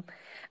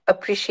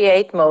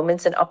appreciate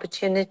moments and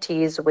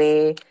opportunities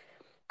where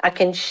I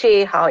can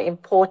share how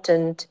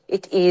important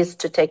it is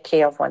to take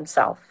care of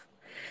oneself.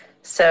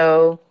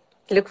 So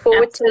look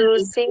forward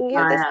to seeing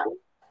you this week.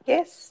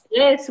 Yes.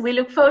 Yes, we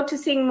look forward to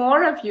seeing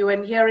more of you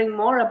and hearing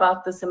more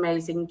about this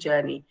amazing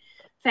journey.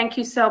 Thank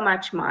you so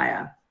much,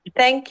 Maya.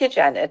 Thank you,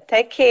 Janet.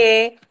 Take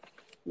care.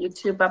 You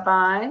too.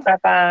 Bye-bye.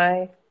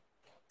 Bye-bye.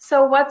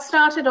 So what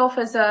started off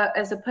as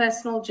a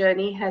personal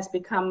journey has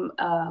become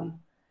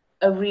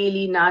a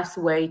really nice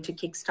way to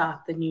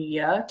kickstart the new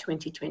year,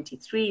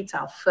 2023. It's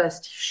our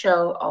first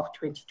show of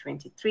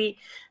 2023.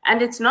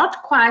 And it's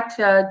not quite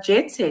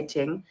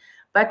jet-setting,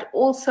 but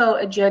also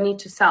a journey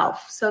to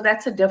self. So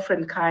that's a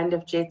different kind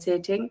of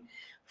jet-setting.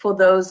 For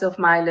those of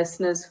my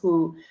listeners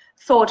who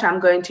thought I'm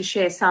going to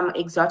share some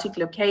exotic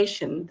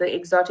location, the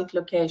exotic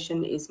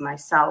location is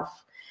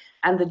myself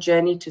and the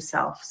journey to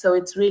self. So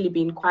it's really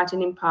been quite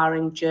an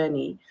empowering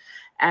journey.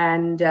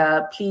 And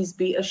please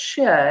be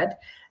assured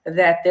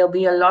that there'll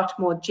be a lot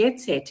more jet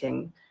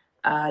setting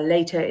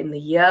later in the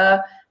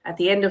year. At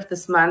the end of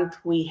this month,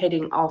 we're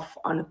heading off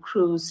on a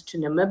cruise to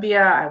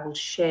Namibia. I will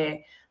share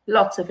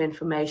lots of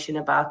information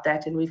about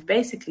that. And we've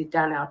basically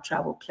done our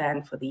travel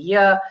plan for the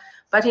year.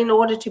 But in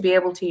order to be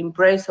able to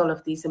embrace all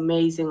of these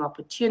amazing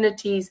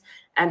opportunities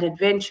and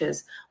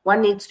adventures,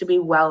 one needs to be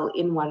well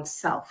in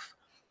oneself.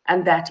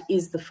 And that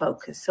is the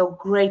focus. So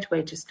great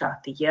way to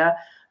start the year.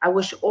 I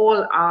wish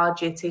all our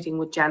Jet Setting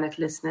with Janet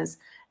listeners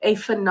a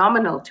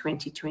phenomenal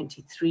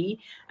 2023.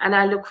 And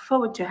I look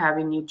forward to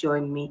having you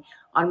join me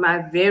on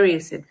my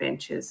various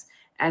adventures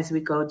as we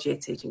go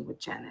Jet Setting with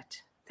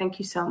Janet. Thank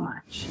you so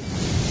much.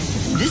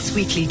 This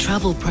weekly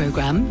travel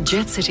program,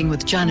 Jet Setting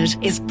with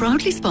Janet, is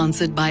proudly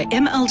sponsored by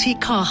MLT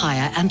Car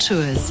Hire and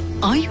Tours.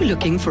 Are you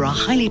looking for a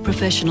highly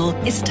professional,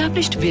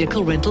 established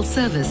vehicle rental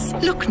service?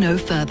 Look no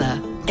further.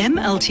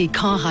 MLT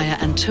Car Hire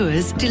and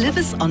Tours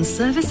delivers on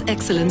service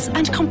excellence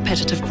and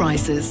competitive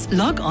prices.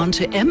 Log on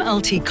to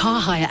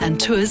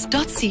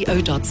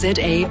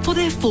mltcarhireandtours.co.za for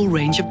their full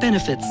range of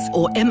benefits,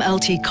 or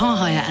MLT Car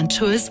Hire and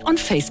Tours on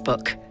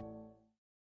Facebook.